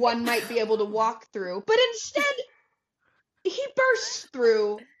that one might be able to walk through, but instead he bursts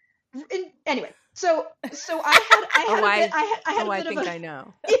through. Anyway, so I think I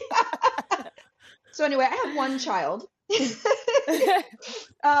know. So anyway, I have one child. So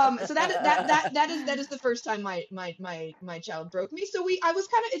that is the first time my child broke me. So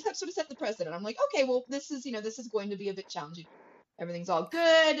it sort of set the precedent. I'm like, okay, well this is going to be a bit challenging. Everything's all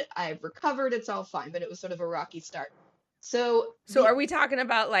good. I've recovered. It's all fine. But it was sort of a rocky start. So are we talking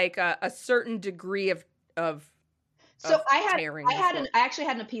about like a certain degree of I actually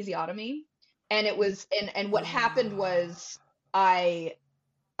had an episiotomy, and it was and what happened was I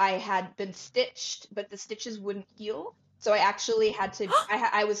had been stitched, but the stitches wouldn't heal. So I actually had to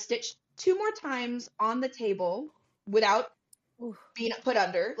I was stitched 2 more times on the table without being put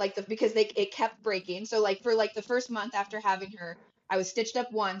under, like because it kept breaking. So like for like the first month after having her, I was stitched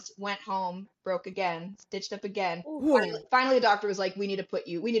up once, went home, broke again, stitched up again. Finally, the doctor was like, we need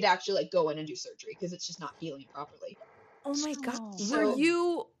to actually like go in and do surgery because it's just not healing properly. Oh my God.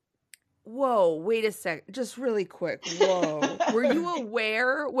 Whoa, wait a sec. Just really quick. Whoa. Were you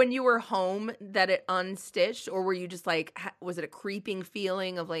aware when you were home that it unstitched, or were you just like, was it a creeping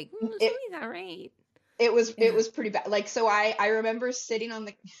feeling of like, something's not right? It was pretty bad. Like, so I remember sitting on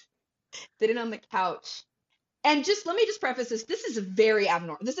the couch. And let me just preface this. This is very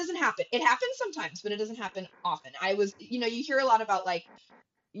abnormal. This doesn't happen. It happens sometimes, but it doesn't happen often. You hear a lot about like,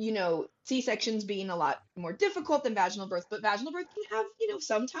 C-sections being a lot more difficult than vaginal birth, but vaginal birth can have,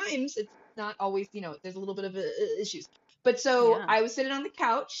 sometimes it's not always, there's a little bit of issues. But so I was sitting on the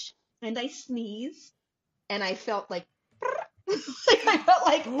couch and I sneezed and I felt like, so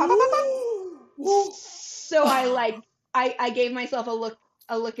I gave myself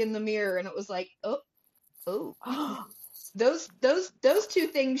a look in the mirror and it was like, oh, those two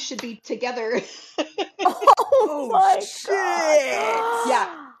things should be together. Oh my shit. God.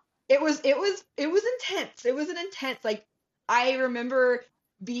 Yeah. It was intense. It was an intense, like, I remember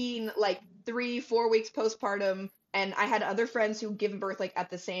being like 3-4 weeks postpartum, and I had other friends who given birth like at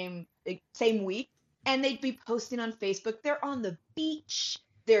the same week, and they'd be posting on Facebook. They're on the beach,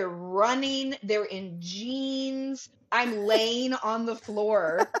 they're running, they're in jeans. I'm laying on the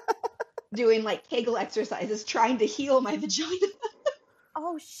floor doing like Kegel exercises, trying to heal my vagina.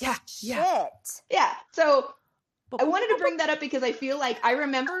 Oh yeah, shit. Yeah. So I wanted to bring that up because I feel like I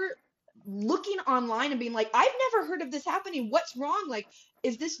remember looking online and being like, I've never heard of this happening. What's wrong? Like,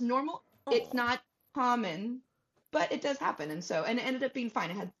 is this normal? It's not common, but it does happen. And it ended up being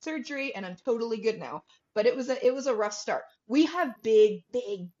fine. I had surgery and I'm totally good now. But it was a rough start. We have big,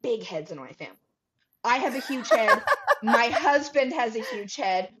 big, big heads in my family. I have a huge head. My husband has a huge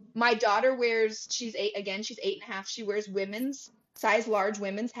head. My daughter she's 8.5. She wears size large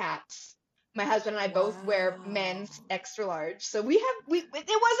women's hats. My husband and I both wear men's extra large. So it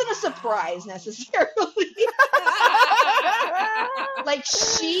wasn't a surprise necessarily. Like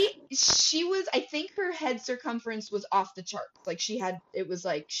she was, I think her head circumference was off the charts. Like she was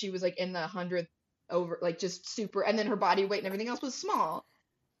like in the 100th over, like just super, and then her body weight and everything else was small.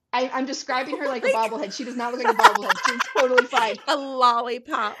 I'm describing her like a bobblehead. She does not look like a bobblehead. She's totally fine. A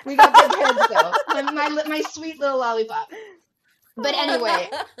lollipop. We got big heads though. My sweet little lollipop. But anyway,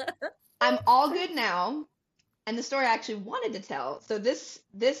 I'm all good now. And the story I actually wanted to tell. So this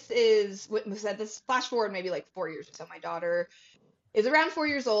is what was said. This flash forward maybe like 4 years or so. My daughter is around 4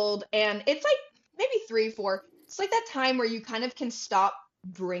 years old, and it's like maybe 3-4. It's like that time where you kind of can stop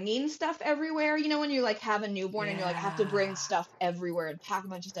bringing stuff everywhere. When you like have a newborn and you like have to bring stuff everywhere and pack a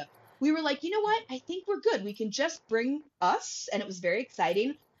bunch of stuff. We were like, you know what? I think we're good. We can just bring us, and it was very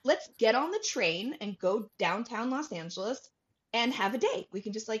exciting. Let's get on the train and go downtown Los Angeles and have a day. We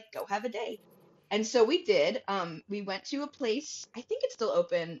can just like go have a day. And so we did. We went to a place, I think it's still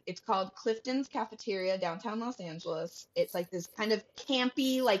open. It's called Clifton's Cafeteria, downtown Los Angeles. It's like this kind of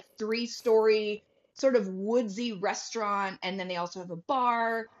campy, like 3-story sort of woodsy restaurant. And then they also have a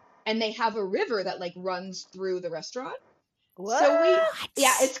bar, and they have a river that like runs through the restaurant. What? So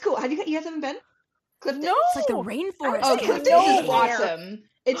it's cool. You guys haven't been? Clifton? No. It's like the rainforest. Oh, Clifton is awesome.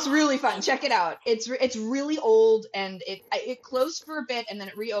 It's really fun. Check it out. It's really old, and it closed for a bit and then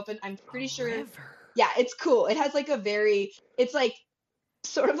it reopened. I'm pretty sure. River. Yeah, it's cool. It has like it's like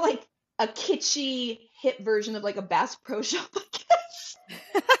sort of like a kitschy hip version of like a Bass Pro Shop, I guess.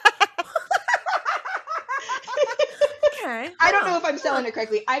 Okay. I don't know if I'm selling it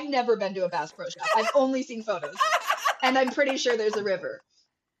correctly. I've never been to a Bass Pro Shop. I've only seen photos, and I'm pretty sure there's a river.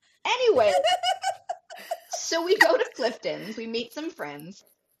 Anyway, so we go to Clifton's. We meet some friends.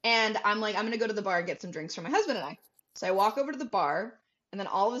 And I'm like, I'm going to go to the bar and get some drinks for my husband and I. So I walk over to the bar, and then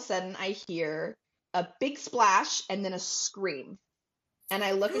all of a sudden I hear a big splash and then a scream. And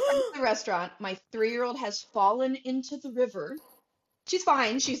I look across the restaurant. My 3-year-old has fallen into the river. She's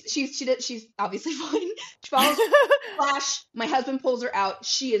fine. She's obviously fine. She falls, splash. My husband pulls her out.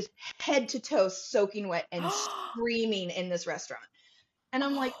 She is head to toe soaking wet and screaming in this restaurant. And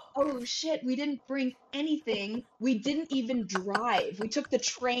I'm like, oh shit, we didn't bring anything. We didn't even drive. We took the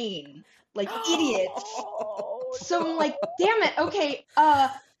train like idiots. So I'm like, damn it. Okay.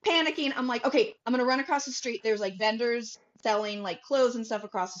 Panicking. I'm like, okay, I'm going to run across the street. There's like vendors selling like clothes and stuff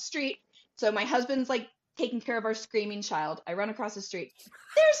across the street. So my husband's like taking care of our screaming child. I run across the street.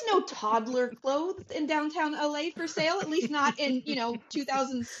 There's no toddler clothes in downtown LA for sale, at least not in,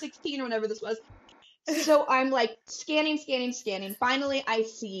 2016 or whenever this was. So I'm like scanning. Finally, I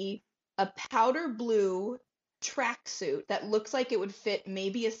see a powder blue tracksuit that looks like it would fit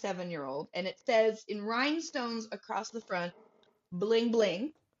maybe a 7-year-old, and it says in rhinestones across the front, "Bling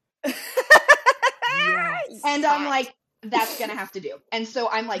bling." Yes. And I'm like, that's gonna have to do. And so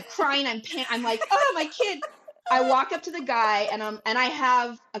I'm like crying. I'm like, oh, my kid. I walk up to the guy, and I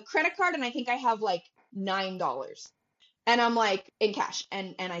have a credit card, and I think I have like $9. And I'm like, in cash.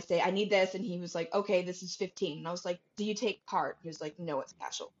 And I say, I need this. And he was like, okay, this is 15. And I was like, do you take card? He was like, no, it's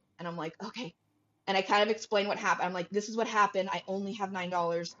cash. And I'm like, okay. And I kind of explained what happened. I'm like, this is what happened. I only have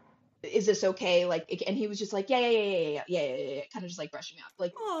 $9. Is this okay? Like, and he was just like, yeah. Kind of just like brushing me off.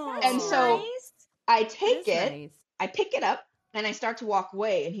 Like, and so nice. I take it, nice. I pick it up, and I start to walk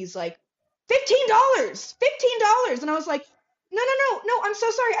away. And he's like, $15. And I was like, no, I'm so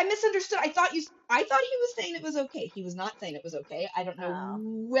sorry. I misunderstood. I thought he was saying it was okay. He was not saying it was okay. I don't know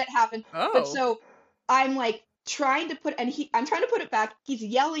what happened. Oh. But so I'm like trying to put it back. He's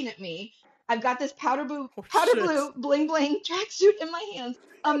yelling at me. I've got this powder blue bling bling tracksuit in my hands.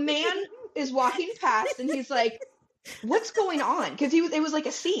 A man is walking past, and he's like, what's going on? Because it was like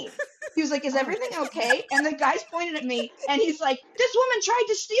a scene. He was like, is everything okay? And the guy's pointing at me, and he's like, this woman tried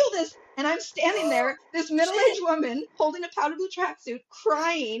to steal this. And I'm standing there, this middle-aged woman holding a powder blue tracksuit,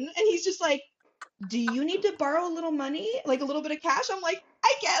 crying. And he's just like, do you need to borrow a little money? Like a little bit of cash? I'm like,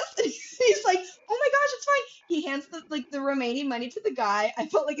 I guess. And he's like, oh my gosh, it's fine. He hands the remaining money to the guy. I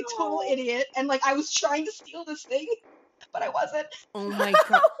felt like a total idiot. And like I was trying to steal this thing, but I wasn't. Oh my God.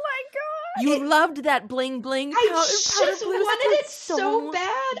 Oh my God. You loved that bling bling. I just wanted it so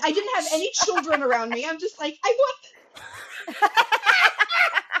bad. I didn't have any children around me. I'm just like, I want it.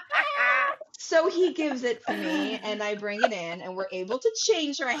 So he gives it to me, and I bring it in, and we're able to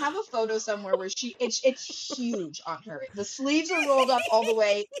change her. I have a photo somewhere where it's huge on her. The sleeves are rolled up all the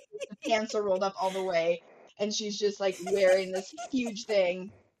way, the pants are rolled up all the way, and she's just like wearing this huge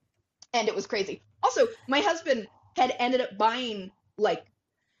thing, and it was crazy. Also, my husband had ended up buying like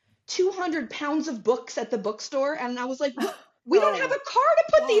 200 pounds of books at the bookstore, and I was like, we don't have a car to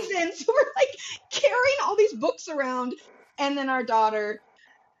put these in, so we're like carrying all these books around, and then our daughter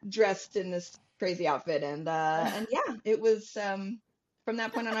dressed in this crazy outfit, and yeah, it was from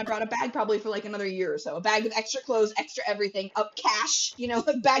that point on I brought a bag probably for like another year or so, a bag with extra clothes, extra everything, up cash,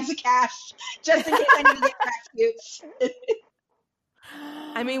 bags of cash just in case I need to get tracksuits.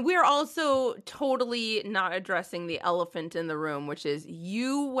 I mean, we're also totally not addressing the elephant in the room, which is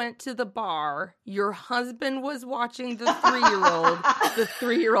you went to the bar, your husband was watching the 3-year-old, the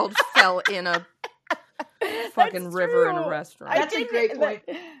 3-year-old fell in a fucking river in a restaurant. That's a great point.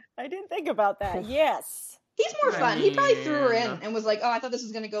 I didn't think about that. Yes. He's more fun. He probably threw her in and was like, oh, I thought this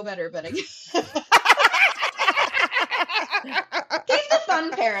was going to go better, but He's the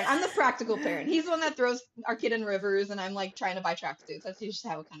fun parent. I'm the practical parent. He's the one that throws our kid in rivers, and I'm like trying to buy tracksuits. That's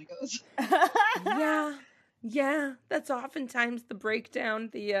usually how it kind of goes. Yeah. That's oftentimes the breakdown,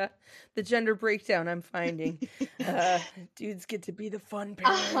 the gender breakdown I'm finding. Dudes get to be the fun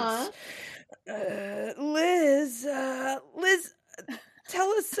parents. Liz, tell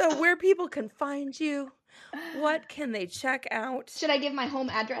us where people can find you. What can they check out? Should I give my home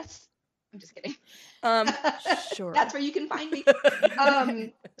address? I'm just kidding. Sure. That's where you can find me.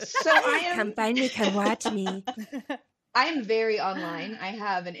 So I am. Come find me. Come watch me. I am very online. I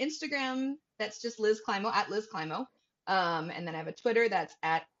have an Instagram that's just Liz Climo, at Liz Climo. And then I have a Twitter that's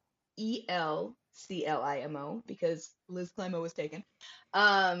at ELCLIMO, because Liz Climo was taken.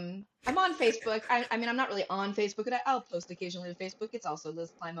 I'm on Facebook. I mean, I'm not really on Facebook, but I'll post occasionally to Facebook. It's also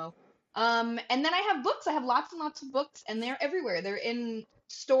Liz Climo. And then I have books. I have lots and lots of books, and they're everywhere. They're in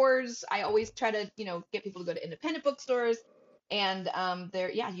stores. I always try to, get people to go to independent bookstores. And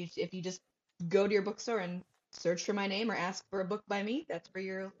if you just go to your bookstore and search for my name or ask for a book by me, that's where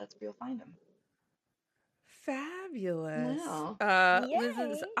you'll find them. Fabulous. Wow. Liz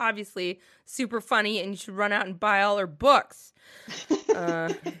is obviously super funny, and you should run out and buy all her books.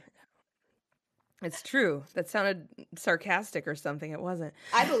 It's true. That sounded sarcastic or something. It wasn't.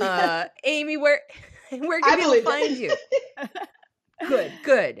 I believe it. Amy, where can people find you?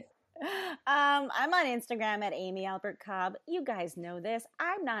 Good. I'm on Instagram at Amy Albert Cobb. You guys know this.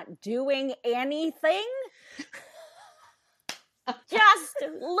 I'm not doing anything. Just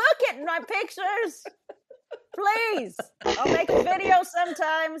look at my pictures. Please. I'll make a video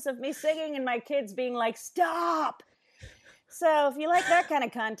sometimes of me singing and my kids being like, stop. So if you like that kind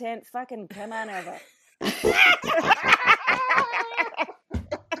of content, fucking come on over.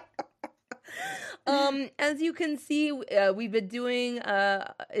 As you can see, we've been doing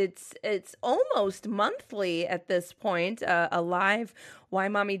it's almost monthly at this point, a live Why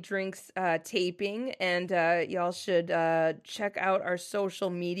Mommy Drinks taping, and y'all should check out our social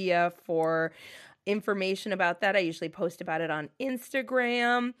media for information about that. I usually post about it on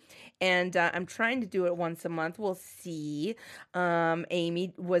Instagram, and I'm trying to do it once a month. We'll see.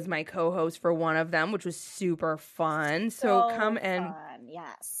 Amy was my co-host for one of them, which was super fun. So come and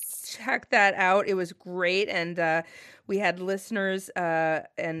check that out. It was great, and we had listeners and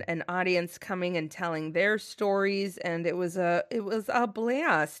an audience coming and telling their stories, and it was a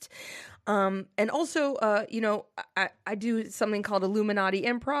blast. And also, I do something called Illuminati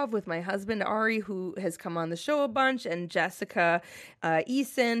Improv with my husband, Ari, who has come on the show a bunch, and Jessica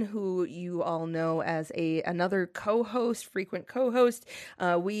Eason, who you all know as another co-host, frequent co-host.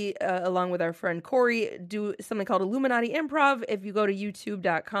 We, along with our friend Corey, do something called Illuminati Improv. If you go to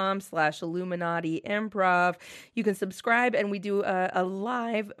youtube.com/Illuminati Improv, you can subscribe, and we do a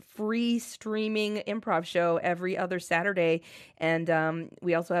live free streaming improv show every other Saturday. And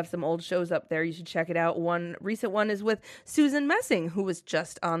we also have some old shows up there. You should check it out. One recent one is with Susan Messing, who was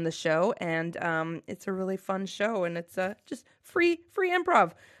just on the show, and it's a really fun show, and it's just free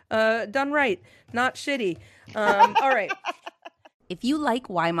improv, done right, not shitty. All right. If you like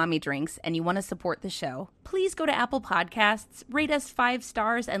Why Mommy Drinks and you want to support the show, please go to Apple Podcasts, rate us 5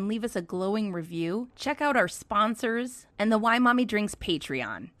 stars, and leave us a glowing review. Check out our sponsors and the Why Mommy Drinks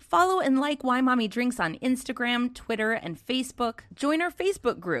Patreon. Follow and like Why Mommy Drinks on Instagram, Twitter, and Facebook. Join our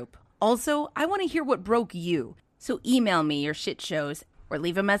Facebook group. Also, I want to hear what broke you, so email me your shit shows or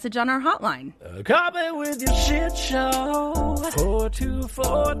leave a message on our hotline. Call me with your shit show,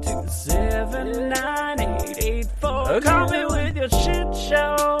 424-279-8884. Call me with your shit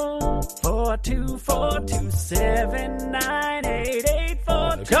show,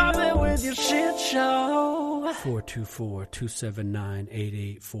 424-279-8842. Call me with your shit show,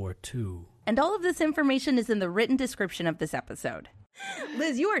 424-279-8842. And all of this information is in the written description of this episode.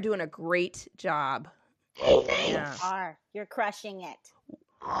 Liz, you are doing a great job. Hey, thanks. Yeah. You're crushing it.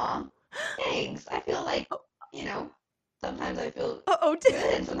 Aw, thanks. I feel like, sometimes I feel good,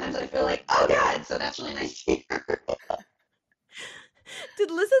 and sometimes I feel like, oh God, so that's really nice to hear.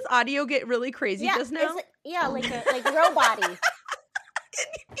 Did Liz's audio get really crazy just now? Like robot-y.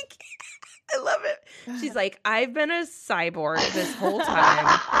 I love it. She's like, I've been a cyborg this whole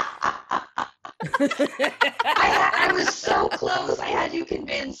time. I was so close. I had you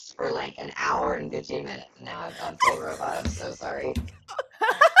convinced for like an hour and 15 minutes, and now I've gone full robot. I'm so sorry.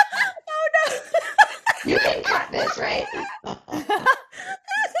 Oh, no. You can cut this, right?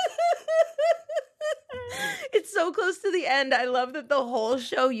 It's so close to the end. I love that the whole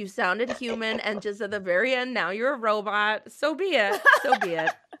show you sounded human, and just at the very end, now you're a robot. So be it. So be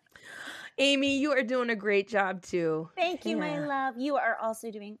it. Amy, you are doing a great job, too. Thank you, my love. You are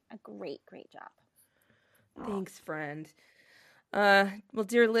also doing a great, great job. Thanks, friend. Well,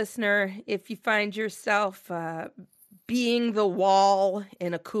 dear listener, if you find yourself being the wall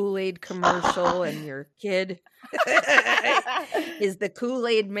in a Kool-Aid commercial and your kid is the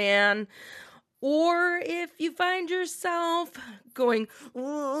Kool-Aid man, or if you find yourself going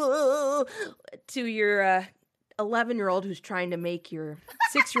to your 11-year-old who's trying to make your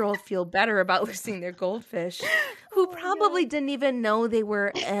 6-year-old feel better about losing their goldfish, who probably didn't even know they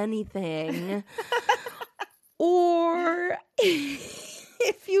were anything. Or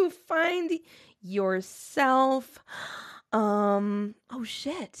if you find yourself, oh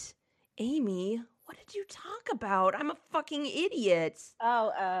shit, Amy, what did you talk about? I'm a fucking idiot.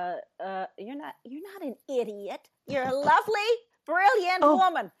 Oh, you're not an idiot. You're a lovely, brilliant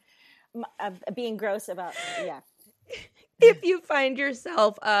woman. Being gross about, If you find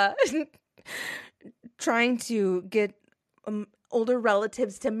yourself trying to get older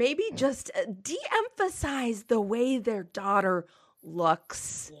relatives to maybe just de-emphasize the way their daughter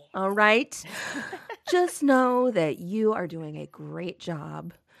looks, all right? Just know that you are doing a great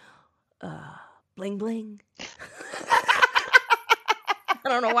job. Bling bling. I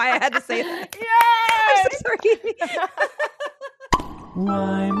don't know why I had to say that. Yay! I'm so sorry.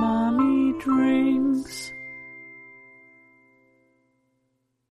 Why Mommy Drinks.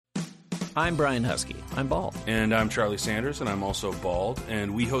 I'm Brian Husky. I'm bald. And I'm Charlie Sanders, and I'm also bald.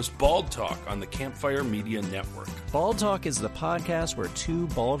 And we host Bald Talk on the Campfire Media Network. Bald Talk is the podcast where 2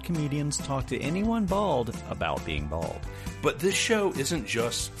 bald comedians talk to anyone bald about being bald. But this show isn't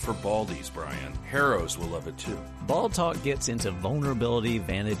just for baldies, Brian. Heroes will love it too. Bald Talk gets into vulnerability,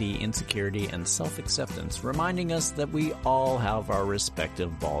 vanity, insecurity, and self-acceptance, reminding us that we all have our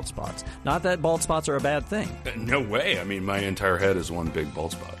respective bald spots. Not that bald spots are a bad thing. No way. I mean, my entire head is one big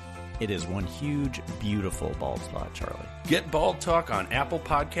bald spot. It is one huge, beautiful bald spot, Charlie. Get Bald Talk on Apple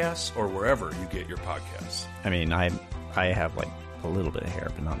Podcasts or wherever you get your podcasts. I mean, I have like a little bit of hair,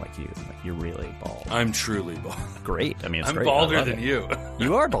 but not like you. Like, you're really bald. I'm truly bald. Great. I mean, it's I'm great. balder than you.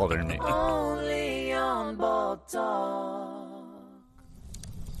 You are balder than me. Only on Bald Talk.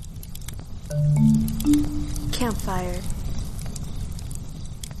 Campfire.